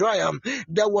of Israel,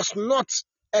 there was not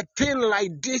a thing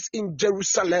like this in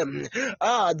Jerusalem.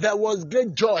 There was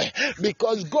great joy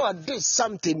because God did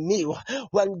something new.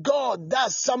 When God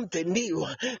does something new,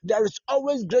 there is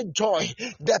always great joy.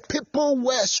 The people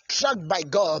were struck by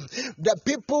God. The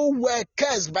people were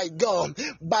cursed by God.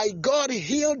 By God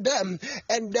healed them,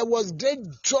 and there was great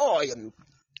joy.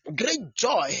 Great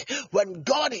joy when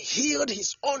God healed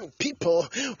his own people,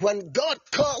 when God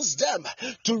caused them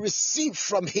to receive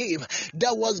from him.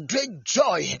 There was great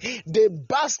joy. They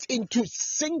burst into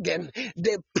singing.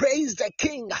 They praised the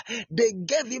king. They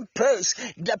gave him praise,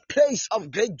 the praise of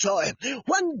great joy.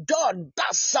 When God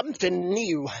does something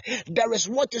new, there is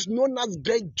what is known as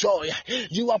great joy.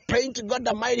 You are praying to God,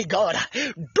 the mighty God,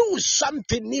 do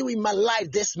something new in my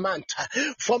life this month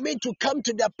for me to come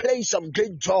to the place of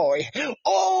great joy.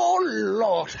 Oh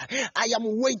Lord, I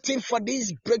am waiting for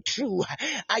this breakthrough.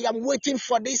 I am waiting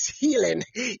for this healing,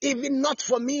 even not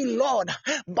for me, Lord,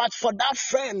 but for that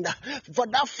friend, for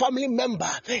that family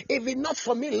member, even not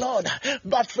for me, Lord,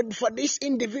 but for this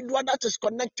individual that is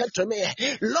connected to me.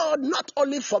 Lord, not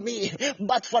only for me,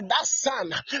 but for that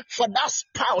son, for that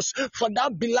spouse, for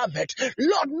that beloved.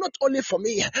 Lord, not only for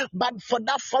me, but for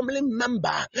that family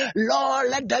member. Lord,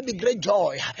 let there be great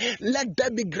joy. Let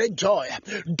there be great joy.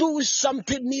 Do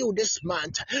something new this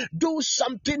month. Do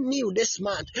something new this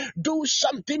month. Do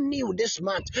something new this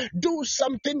month. Do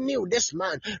something new this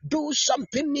month. Do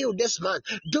something new this month.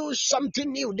 Do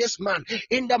something new this month.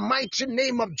 In the mighty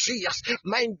name of Jesus,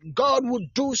 my God will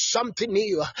do something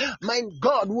new. My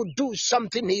God will do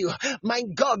something new. My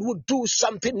God will do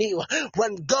something new.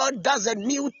 When God does a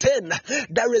new thing,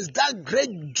 there is that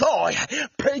great joy.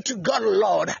 Pray to God,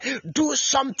 Lord, do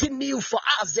something new for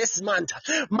us this month.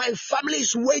 My family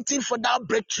is waiting for that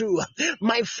breakthrough.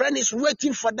 My friend is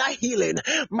waiting for that healing.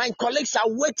 My colleagues are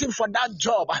waiting for that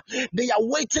job. They are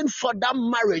waiting for that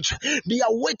marriage. They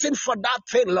are waiting for that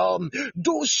thing, Lord.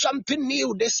 Do something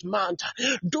new this month.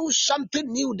 Do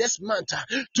something new this month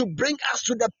to bring us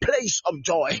to the place of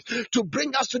joy, to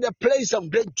bring us to the place of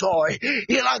great joy.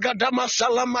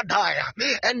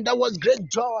 And there was great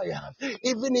joy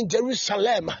even in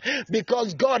Jerusalem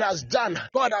because God has done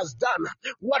what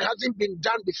hasn't been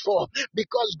done before,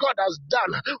 because God has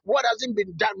done what hasn't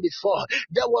been done before.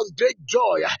 There was great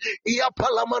joy.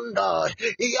 Iapalamanda,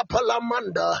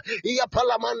 Iapalamanda,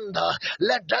 Iapalamanda.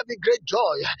 Let there be great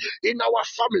joy in our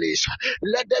families.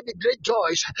 Let there be great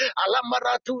joy.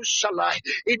 Alamaratu Shalai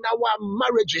in our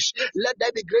marriages. Let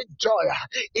there be great joy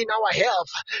in our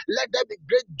health. Let there be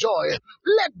great joy.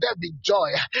 Let there be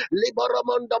joy.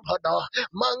 Liberamonda Pada,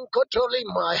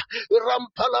 Mankotolimai,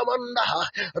 Rampalamanda,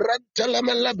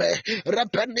 Rentelemelebe,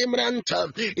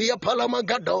 Repenimranta,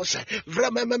 Iapalamagados,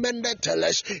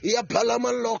 Vrememendeteles,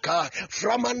 Iapalamaloka,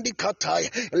 Framandikatai,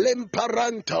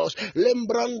 Limparantos,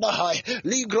 Limbrandahai,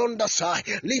 Ligrondasai,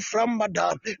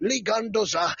 Liframada,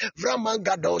 Ligandosa,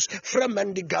 Vramangados,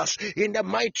 Fremendigas, in the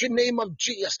mighty name of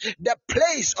Jesus, the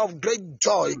place of great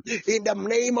joy, in the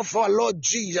name of our Lord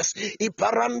Jesus,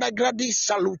 Iparanda Gradi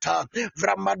Saluta,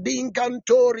 Vramadin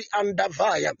Cantori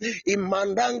Andavaya,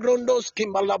 Imandangrondos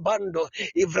Kimalabando,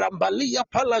 Ivrambalia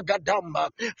Palagadamba,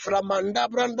 Framanda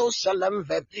Brando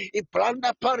Salamve,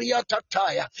 Ipranda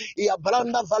Pariatataya,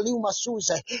 Iabranda Valuma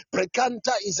Suze,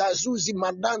 Precanta Izazuzi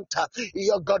Mandanta,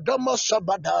 Iogodomo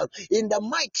Sabada, in the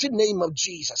mighty name of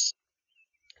Jesus.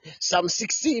 Psalm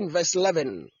 16 verse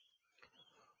 11.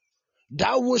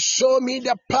 Thou wilt show me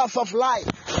the path of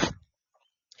life.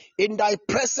 In thy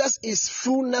presence is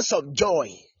fullness of joy.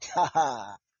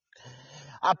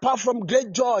 Apart from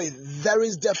great joy, there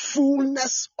is the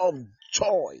fullness of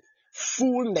joy.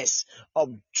 Fullness of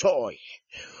joy.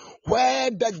 Where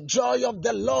the joy of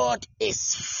the Lord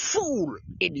is full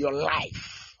in your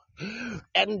life.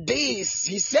 And this,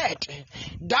 he said,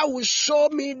 thou wilt show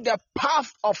me the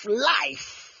path of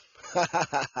life.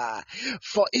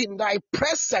 For in thy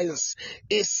presence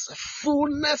is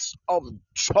fullness of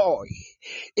joy.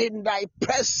 In thy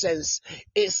presence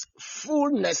is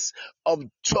fullness of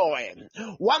joy.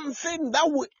 One thing that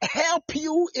will help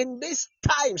you in these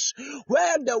times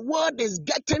where the world is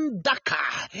getting darker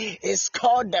is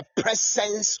called the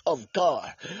presence of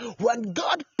God. When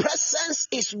God's presence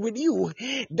is with you,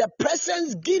 the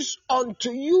presence gives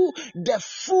unto you the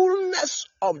fullness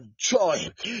of joy.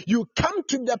 You come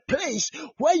to the place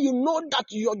where you know that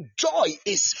your joy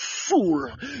is full.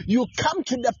 You come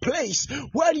to the place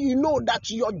where you know that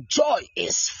your joy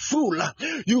is full.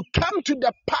 You come to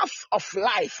the path of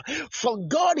life. For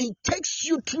God, He takes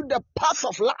you through the path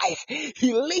of life.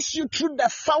 He leads you through the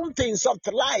fountains of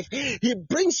life. He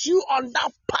brings you on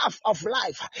that path of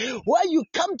life where you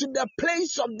come to the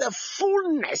place of the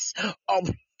fullness of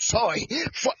joy.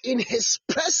 For in His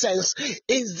presence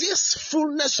is this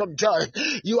fullness of joy.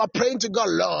 You are praying to God,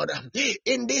 Lord,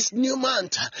 in this new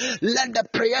month, let the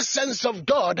presence of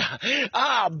God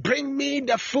bring me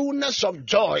the fullness of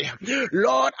joy.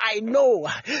 Lord, I know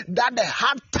that the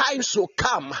hard times will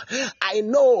come. I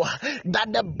know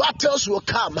that the battles will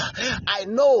come. I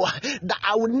know that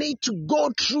I will need to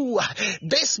go through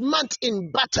this month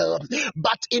in battle,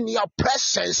 but in your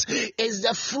presence is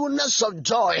the fullness of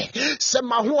joy.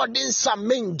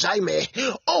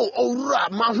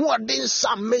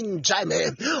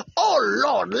 Oh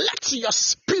Lord, let your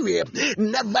spirit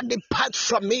never depart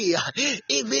from me,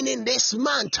 even in this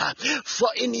month, for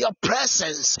in your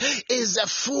presence is the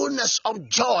fullness of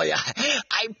joy.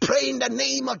 I pray in the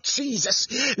name of Jesus,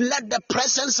 let the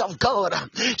presence of God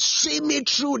see me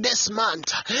through this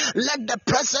month. Let the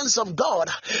presence of God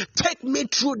take me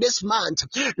through this month.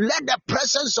 Let the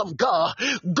presence of God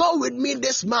go with me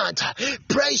this month.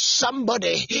 Praise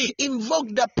somebody. Invoke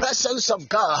the presence of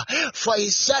God. For He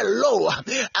said, lo,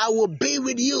 I will be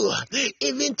with you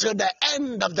even to the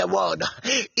end of the world.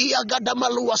 Even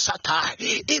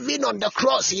on the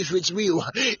cross He is with you.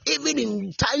 Even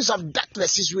in times of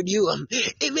darkness He is with you.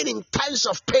 Even in times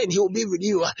of pain He will be with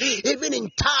you. Even in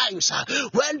times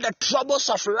when the troubles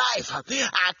of life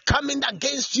are coming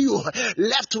against you,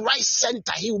 left, right,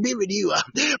 center, He will be with you.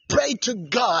 Pray to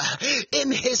God.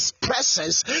 In His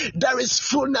presence there is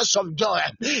fullness of joy.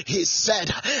 He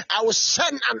said, I will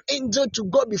send an angel to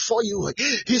go before you.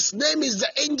 His name is the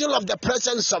angel of the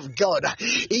presence of God.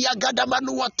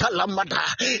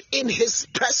 In His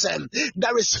presence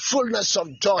there is fullness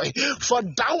of joy. For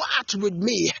thou art with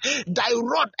me, thy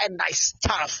rod and thy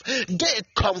staff, they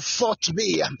comfort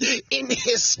me. In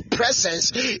His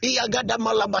presence,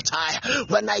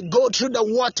 when I go through the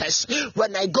waters,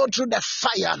 when I go through the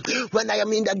fire, when I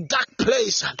am in the dark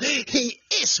place, He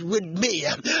is with me.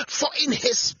 For in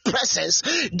His presence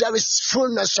there is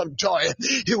fullness of joy.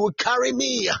 He will carry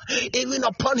me even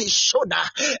upon His shoulder,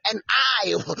 and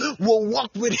I will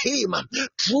walk with Him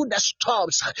through the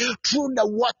storms, through the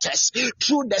waters,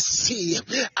 through the sea.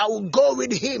 I will go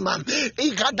with Him. And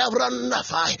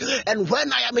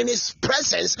when I am in His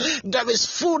presence, there is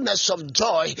fullness of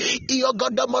joy.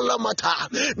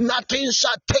 Nothing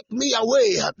shall take me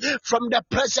away from the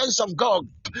presence of God.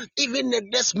 Even in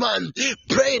this month,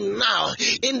 pray now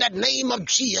in the name of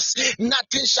Jesus.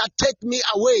 Nothing shall take me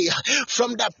away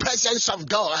from the presence of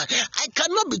God. I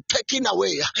cannot be taken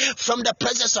away from the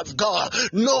presence of God.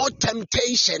 No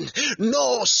temptation,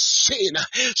 no sin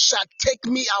shall take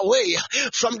me away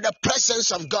from the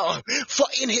presence of God. For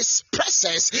in His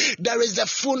presence there is the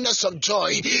fullness of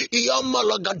joy.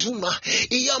 Iyomologaduma,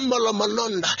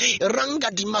 iyomolomononda,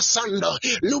 rangadimasando,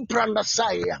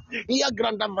 luprandasaya,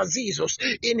 iagrandamazizos.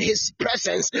 In His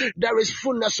presence there is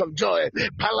fullness of joy.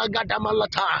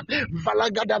 Palagadamalata,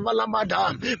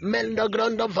 Valagadavalamada,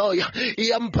 Mendograndavoya,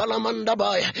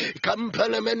 Iampalamandabaya,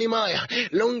 Campelemenimaya,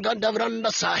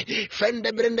 Lungadavrandasai,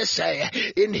 Fendebrindesay.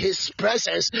 In His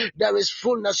presence there is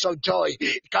fullness of joy.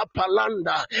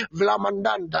 Kapalanda,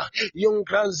 Vlamandanda,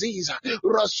 Yungranziza,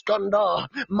 Roscondo,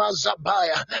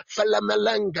 Mazabaya,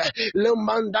 Felamelenge,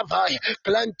 Lumandavai,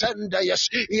 Plantendayas,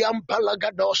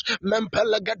 Iampalagados,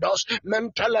 Mempelagados,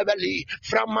 Mentalabeli,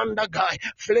 Framandagai,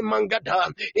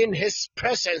 Flimangada. In His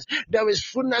presence there is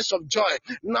fullness of joy.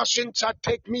 Nothing shall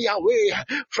take me away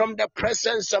from the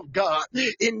presence of God.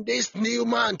 In this new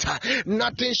month,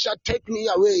 nothing shall take me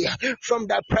away from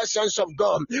the presence of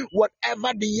God.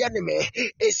 Whatever the enemy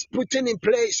is putting in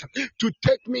place to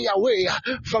take me away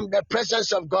from the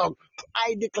presence of God,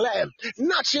 I declare,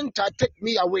 nothing shall take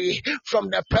me away from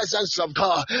the presence of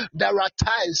God. There are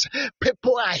times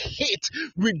people are hit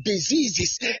with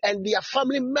diseases and their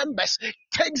family members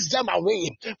takes them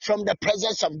away from the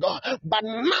presence of God, but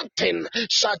nothing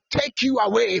shall take you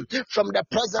away from the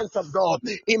presence of God.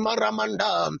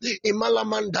 Imaramanda,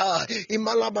 Imalamanda,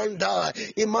 Imalamanda,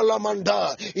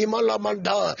 Imalamanda,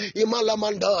 Imalamanda,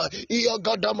 Imalamanda,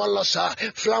 Iogadamalasa,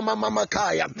 Flama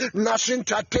Mamakaya. Nothing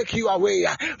shall take you away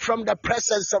from the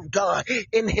presence of God.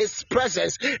 In His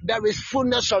presence, there is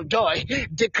fullness of joy.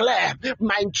 Declare,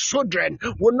 my children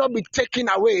will not be taken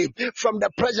away from the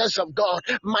presence of God.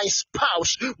 My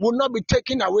spouse will not be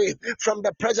taken away from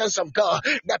the presence of God.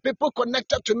 The people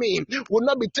connected to me will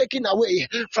not be taken away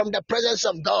from the presence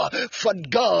of God. For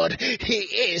God, He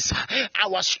is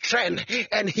our strength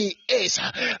and He is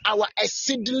our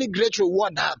exceedingly great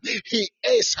rewarder. He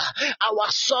is our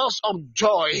source of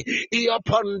joy.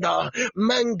 Iopanda,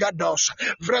 Mengados,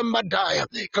 Vremadaya,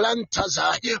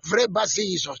 Klantazai,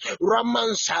 Vrebazizos,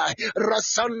 Ramansai,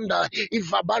 Rasanda,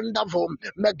 Ivabandavo,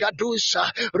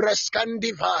 Megadusa,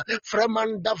 Rescandiva,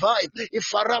 Fremandavai,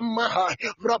 Ifaramaha,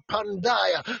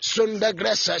 Rapandaya,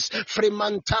 Sundagresses,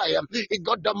 Fremantaya,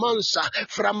 Igodamonsa,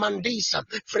 Framandisa,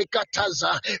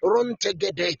 Frikataza,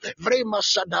 Rontegede,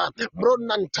 Vremasada,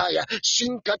 Bronantaya,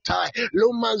 Sinkatai,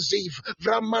 Lumaziv,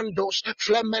 Vramandos,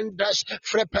 Flemendes,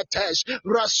 Frepetes,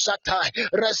 Rasatai,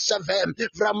 Resavem,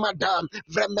 Vramadam,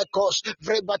 Vremekos,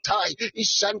 Vrebatai,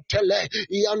 Isantele,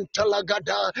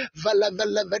 Yantalagada,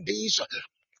 Velevelevedis,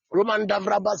 Rumanda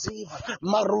Vrabaziv,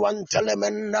 Marwan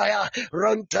Telemenaya,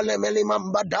 Ron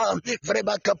Telemelimambada,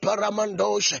 Vrebaka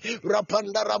Paramandosh,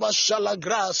 Rapanda Rabashala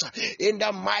Gras, in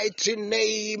the mighty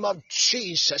name of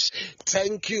Jesus.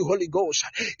 Thank you, Holy Ghost.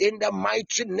 In the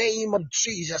mighty name of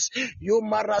Jesus, you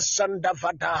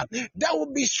Marasandavada. There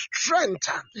will be strength,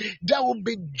 there will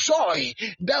be joy,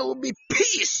 there will be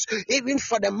peace, even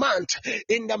for the month,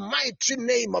 in the mighty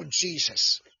name of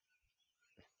Jesus.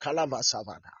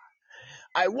 Kalavasavada.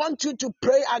 I want you to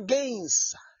pray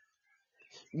against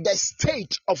the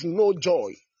state of no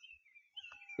joy.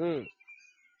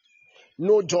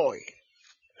 No joy.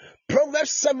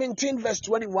 Proverbs 17 verse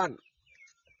 21.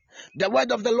 The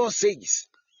word of the Lord says,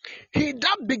 he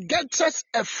that begetteth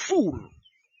a fool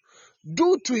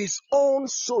due to his own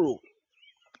sorrow,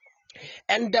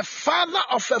 and the father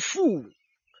of a fool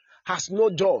has no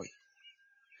joy.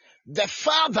 The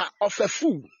father of a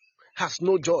fool has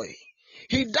no joy.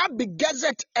 He that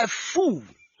begetteth a fool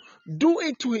do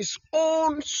it to his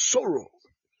own sorrow.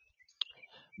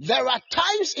 There are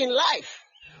times in life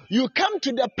you come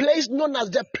to the place known as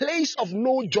the place of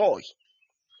no joy.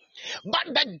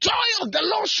 But the joy of the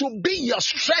Lord should be your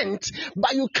strength,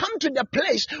 but you come to the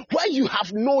place where you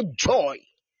have no joy.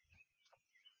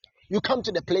 You come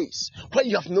to the place where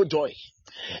you have no joy.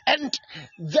 And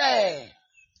the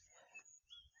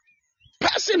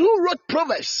person who wrote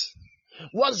Proverbs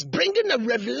was bringing a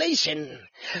revelation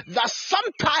that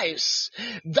sometimes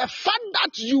the fact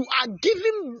that you are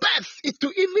giving birth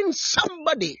to even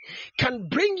somebody can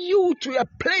bring you to a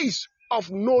place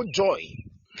of no joy.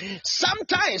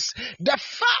 Sometimes the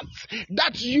fact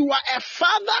that you are a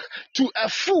father to a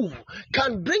fool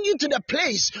can bring you to the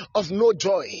place of no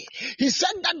joy. He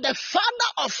said that the father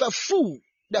of a fool,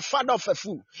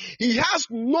 he has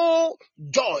no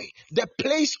joy, the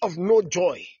place of no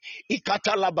joy. You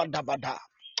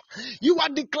are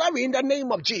declaring in the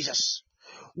name of Jesus,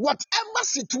 whatever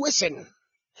situation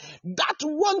that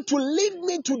want to lead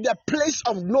me to the place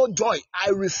of no joy,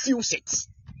 I refuse it.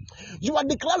 You are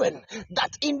declaring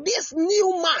that in this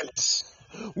new month,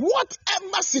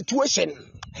 whatever situation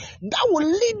that will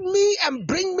lead me and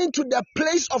bring me to the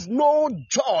place of no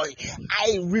joy,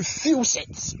 I refuse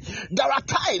it. There are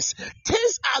times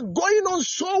things are going on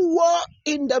so well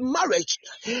in the marriage,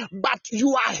 but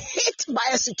you are hit by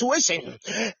a situation,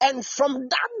 and from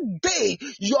that day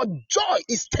your joy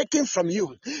is taken from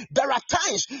you. There are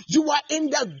times you are in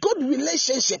the good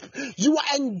relationship, you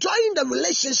are enjoying the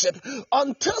relationship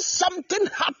until something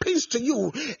happens to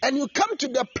you and you come to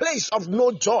the place of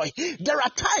no joy. There are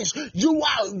times you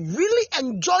are really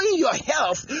enjoying your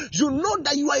health. You know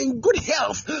that you are in good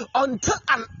health until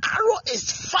an arrow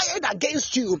is fired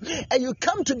against you and you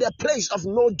come to the place of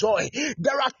no joy.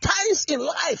 There are times in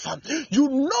life you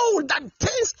know that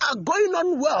things are going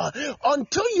on well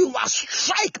until you are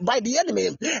struck by the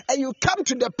enemy and you come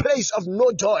to the place of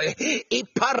no joy.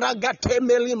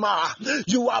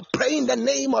 You are praying the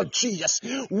name of Jesus.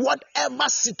 Whatever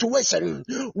situation,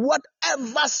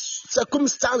 whatever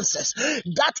circumstances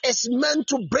that is meant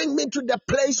to bring me to the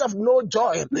place of no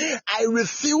joy. I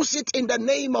refuse it in the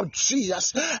name of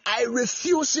Jesus. I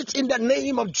refuse it in the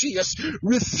name of Jesus.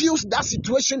 Refuse that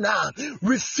situation now.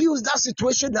 Refuse that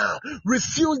situation now.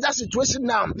 Refuse that situation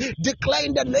now. Declare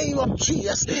in the name of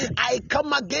Jesus. I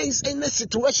come against any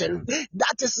situation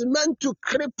that is meant to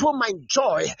cripple my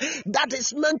joy, that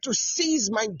is meant to seize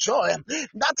my joy,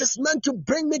 that is meant to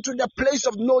bring me to the place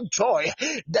of no joy.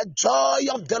 The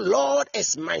joy of the Lord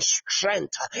is my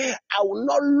strength. I will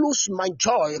not lose my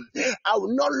joy. I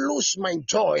will not lose my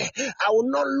joy. I will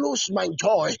not lose my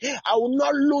joy. I will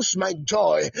not lose my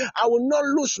joy. I will not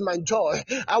lose my joy.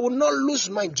 I will not lose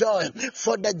my joy.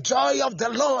 For the joy of the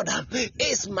Lord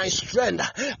is my strength.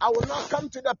 I will not come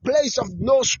to the place of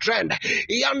no strength.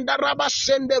 Yandaraba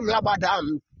sende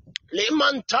rabadam. I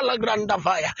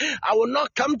will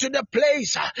not come to the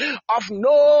place of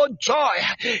no joy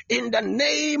in the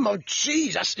name of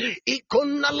Jesus.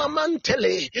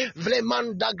 Ikonalamantele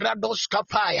vlemanda grados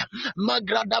kapaya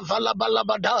magrada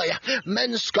valabalabadaya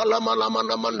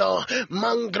menskalamanamano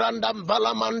mangranda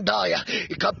valamandaya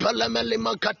ikapalameli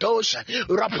makatos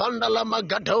rapanda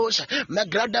lamagados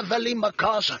magrada veli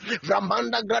makas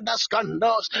vramanda gradas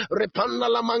kandos repanda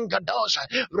lamangados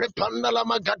repanda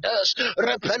lamagados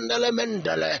repanda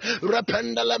Mendele,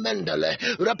 rependele mendele,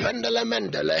 rependele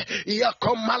mendele,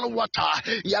 yakomaluata,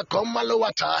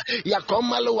 yakomaluata,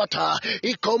 yakomaluata,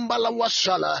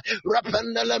 ikomalawasala,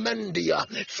 rependele mendia,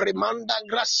 fremanda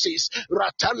gracis,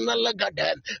 ratana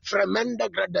legade, fremenda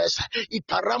grades,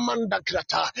 iparamanda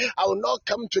grata. I will not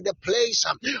come to the place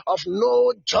of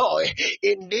no joy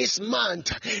in this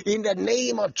month, in the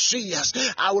name of Jesus.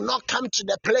 I will not come to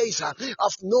the place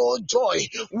of no joy,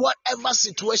 whatever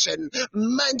situation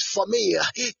meant for me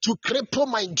to cripple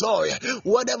my joy,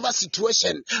 whatever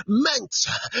situation meant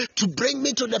to bring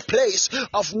me to the place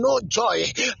of no joy,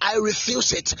 I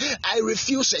refuse it. I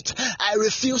refuse it. I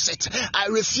refuse it. I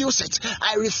refuse it.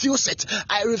 I refuse it.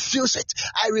 I refuse it.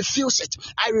 I refuse it.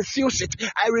 I refuse it.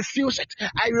 I refuse it.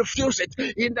 I refuse it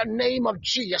in the name of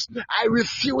Jesus. I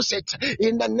refuse it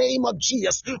in the name of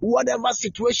Jesus. Whatever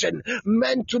situation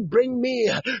meant to bring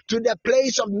me to the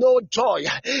place of no joy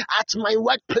at my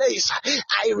workplace,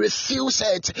 I refuse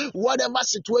it. Whatever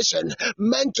situation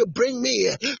meant to bring me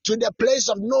to the place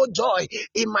of no joy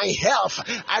in my health,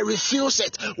 I refuse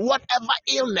it. Whatever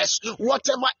illness,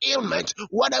 whatever ailment,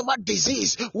 whatever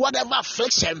disease, whatever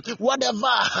affliction, whatever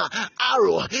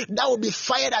arrow that will be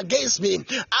fired against me,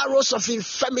 arrows of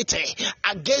infirmity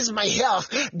against my health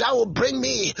that will bring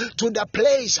me to the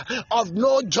place of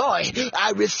no joy,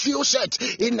 I refuse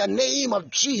it in the name of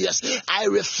Jesus. I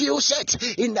refuse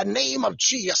it in the name of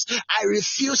Jesus. I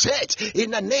refuse it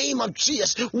in the name of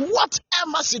Jesus.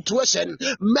 Whatever situation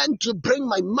meant to bring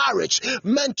my marriage,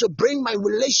 meant to bring my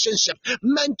relationship,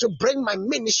 meant to bring my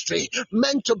ministry,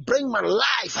 meant to bring my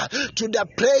life to the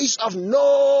place of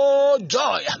no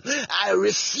joy, I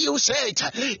refuse it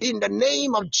in the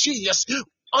name of Jesus.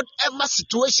 Whatever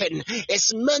situation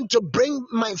is meant to bring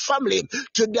my family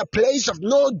to the place of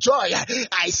no joy,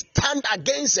 I stand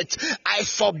against it. I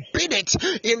forbid it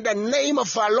in the name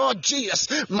of our Lord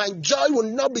Jesus. My joy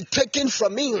will not be taken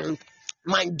from me.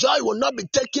 My joy will not be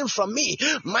taken from me.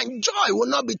 My joy will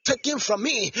not be taken from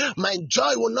me. My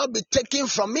joy will not be taken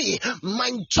from me.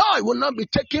 My joy will not be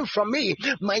taken from me.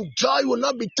 My joy will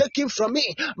not be taken from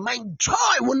me. My joy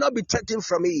will not be taken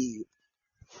from me.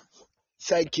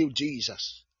 Thank you,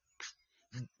 Jesus.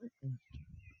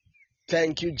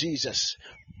 Thank you, Jesus.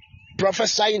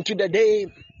 Prophesy into the day.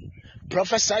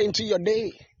 Prophesy into your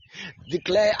day.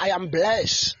 Declare, I am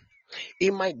blessed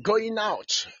in my going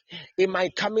out, in my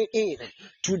coming in.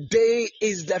 Today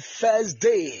is the first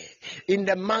day in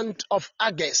the month of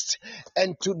August,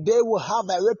 and today will have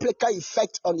a replica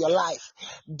effect on your life.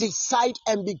 Decide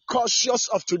and be cautious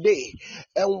of today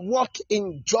and walk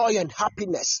in joy and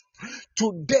happiness.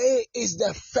 Today is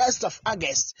the 1st of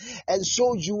August, and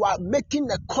so you are making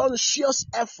a conscious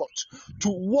effort to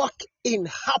walk in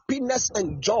happiness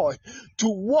and joy,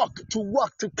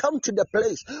 to come to the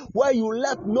place where you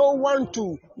let no one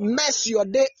to mess your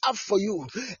day up for you,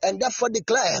 and therefore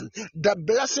declare the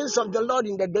blessings of the Lord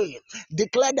in the day.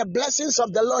 Declare the blessings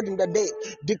of the Lord in the day.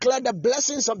 Declare the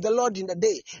blessings of the Lord in the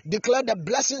day. Declare the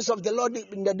blessings of the Lord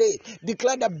in the day.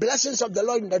 Declare the blessings of the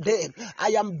Lord in the day.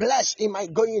 I am blessed in my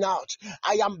going out.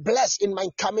 I am blessed in my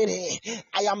coming in.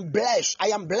 I am blessed. I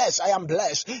am blessed. I am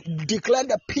blessed. Declare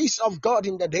the peace of God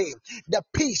in the day. The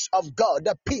peace of God.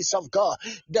 The peace of God.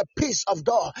 The peace of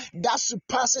God that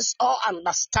surpasses all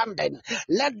understanding.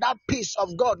 Let that peace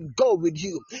of God go with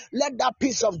you. Let that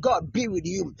peace of God be with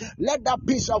you. Let that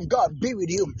peace of God be with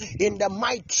you. In the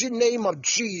mighty name of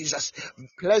Jesus.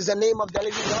 Bless the name of the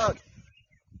living God.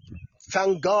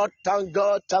 Thank God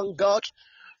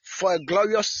for a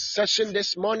glorious session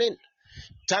this morning.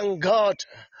 Thank God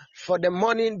for the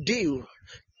morning dew.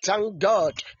 Thank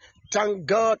God.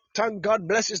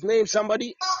 Bless his name,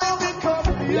 somebody.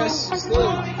 Bless his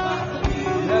name.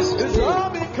 Bless his name.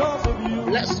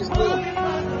 Bless his name.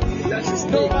 Bless his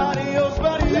name.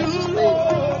 Bless his name.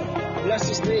 Bless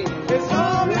his name. Bless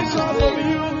his name.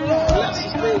 Bless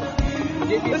his name.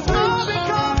 Give him praise.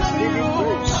 Give him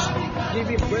praise. Give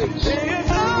him praise. Give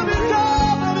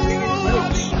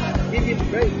him praise. Give him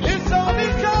praise. Give him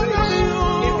praise.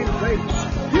 Give him praise.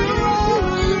 Give him You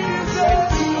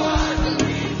are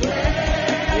the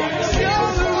reason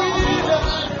for our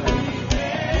God.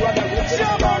 You are the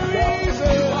reason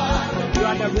for our life. You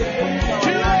are the reason.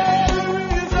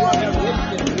 You are the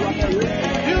reason.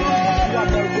 You are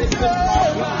the reason for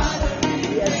our life.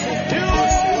 We exist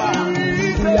because you are.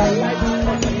 We are alive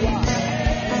because you are.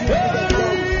 You are the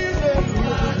glory. You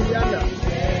are the honor.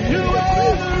 You are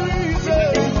the praise.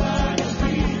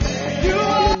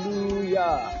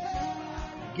 Hallelujah.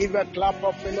 Give a clap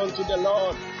of faith unto the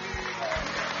Lord.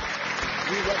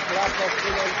 Give a clap of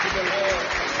faith unto the Lord.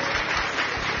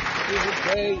 Give him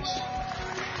praise.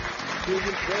 Give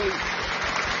him praise.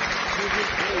 Give him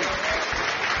praise.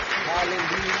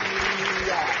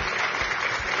 Hallelujah.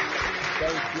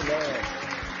 Thank you, Lord.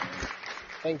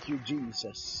 Thank you,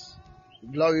 Jesus.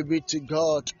 Glory be to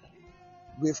God.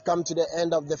 We've come to the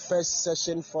end of the first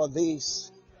session for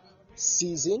this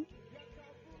season.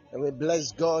 And we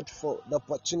bless God for the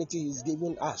opportunity He's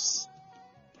given us.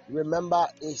 Remember,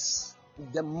 it's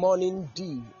the morning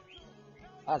dew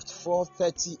at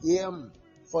 4:30 a.m.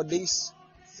 for these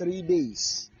 3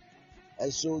 days.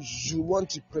 And so you want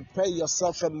to prepare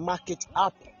yourself and mark it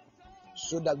up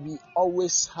so that we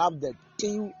always have the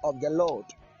dew of the Lord,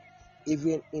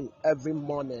 even in every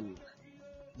morning.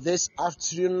 This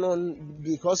afternoon,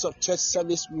 because of church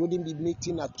service, we wouldn't be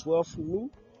meeting at 12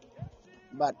 noon,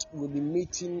 but we'll be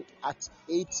meeting at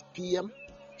 8 p.m.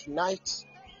 tonight.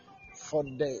 For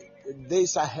the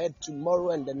days ahead, tomorrow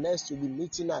and the next, we'll be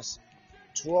meeting at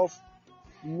 12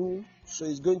 noon. So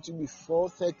it's going to be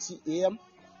 4:30 a.m.,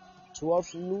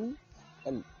 12 noon,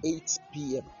 and 8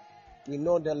 p.m. We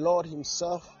know the Lord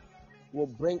Himself will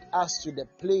bring us to the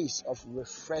place of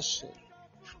refreshing,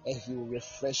 and He will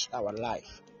refresh our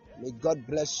life. May God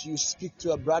bless you. Speak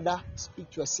to a brother, speak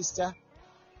to a sister.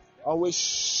 Always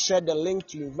share the link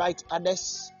to invite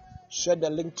others. Share the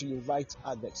link to invite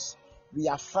others. We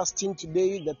are fasting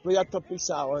today. The prayer topics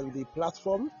are on the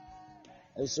platform.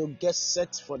 And so get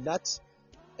set for that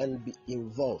and be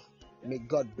involved. May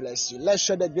God bless you. Let's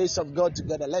share the grace of God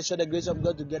together. Let's share the grace of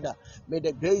God together. May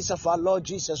the grace of our Lord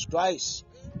Jesus Christ,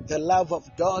 the love of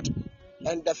God,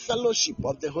 and the fellowship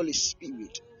of the Holy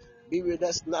Spirit be with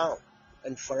us now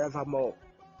and forevermore.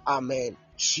 Amen.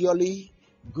 Surely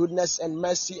goodness and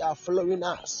mercy are following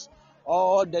us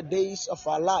all the days of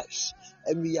our lives,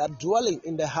 and we are dwelling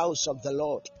in the house of the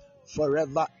Lord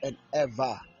forever and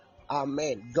ever.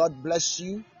 Amen. God bless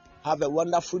you. Have a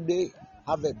wonderful day.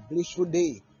 Have a blissful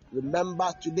day.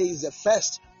 Remember, today is the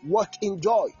first. Walk in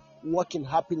joy. Walk in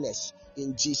happiness.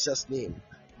 In Jesus' name.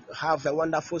 Have a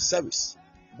wonderful service.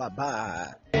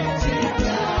 Bye-bye.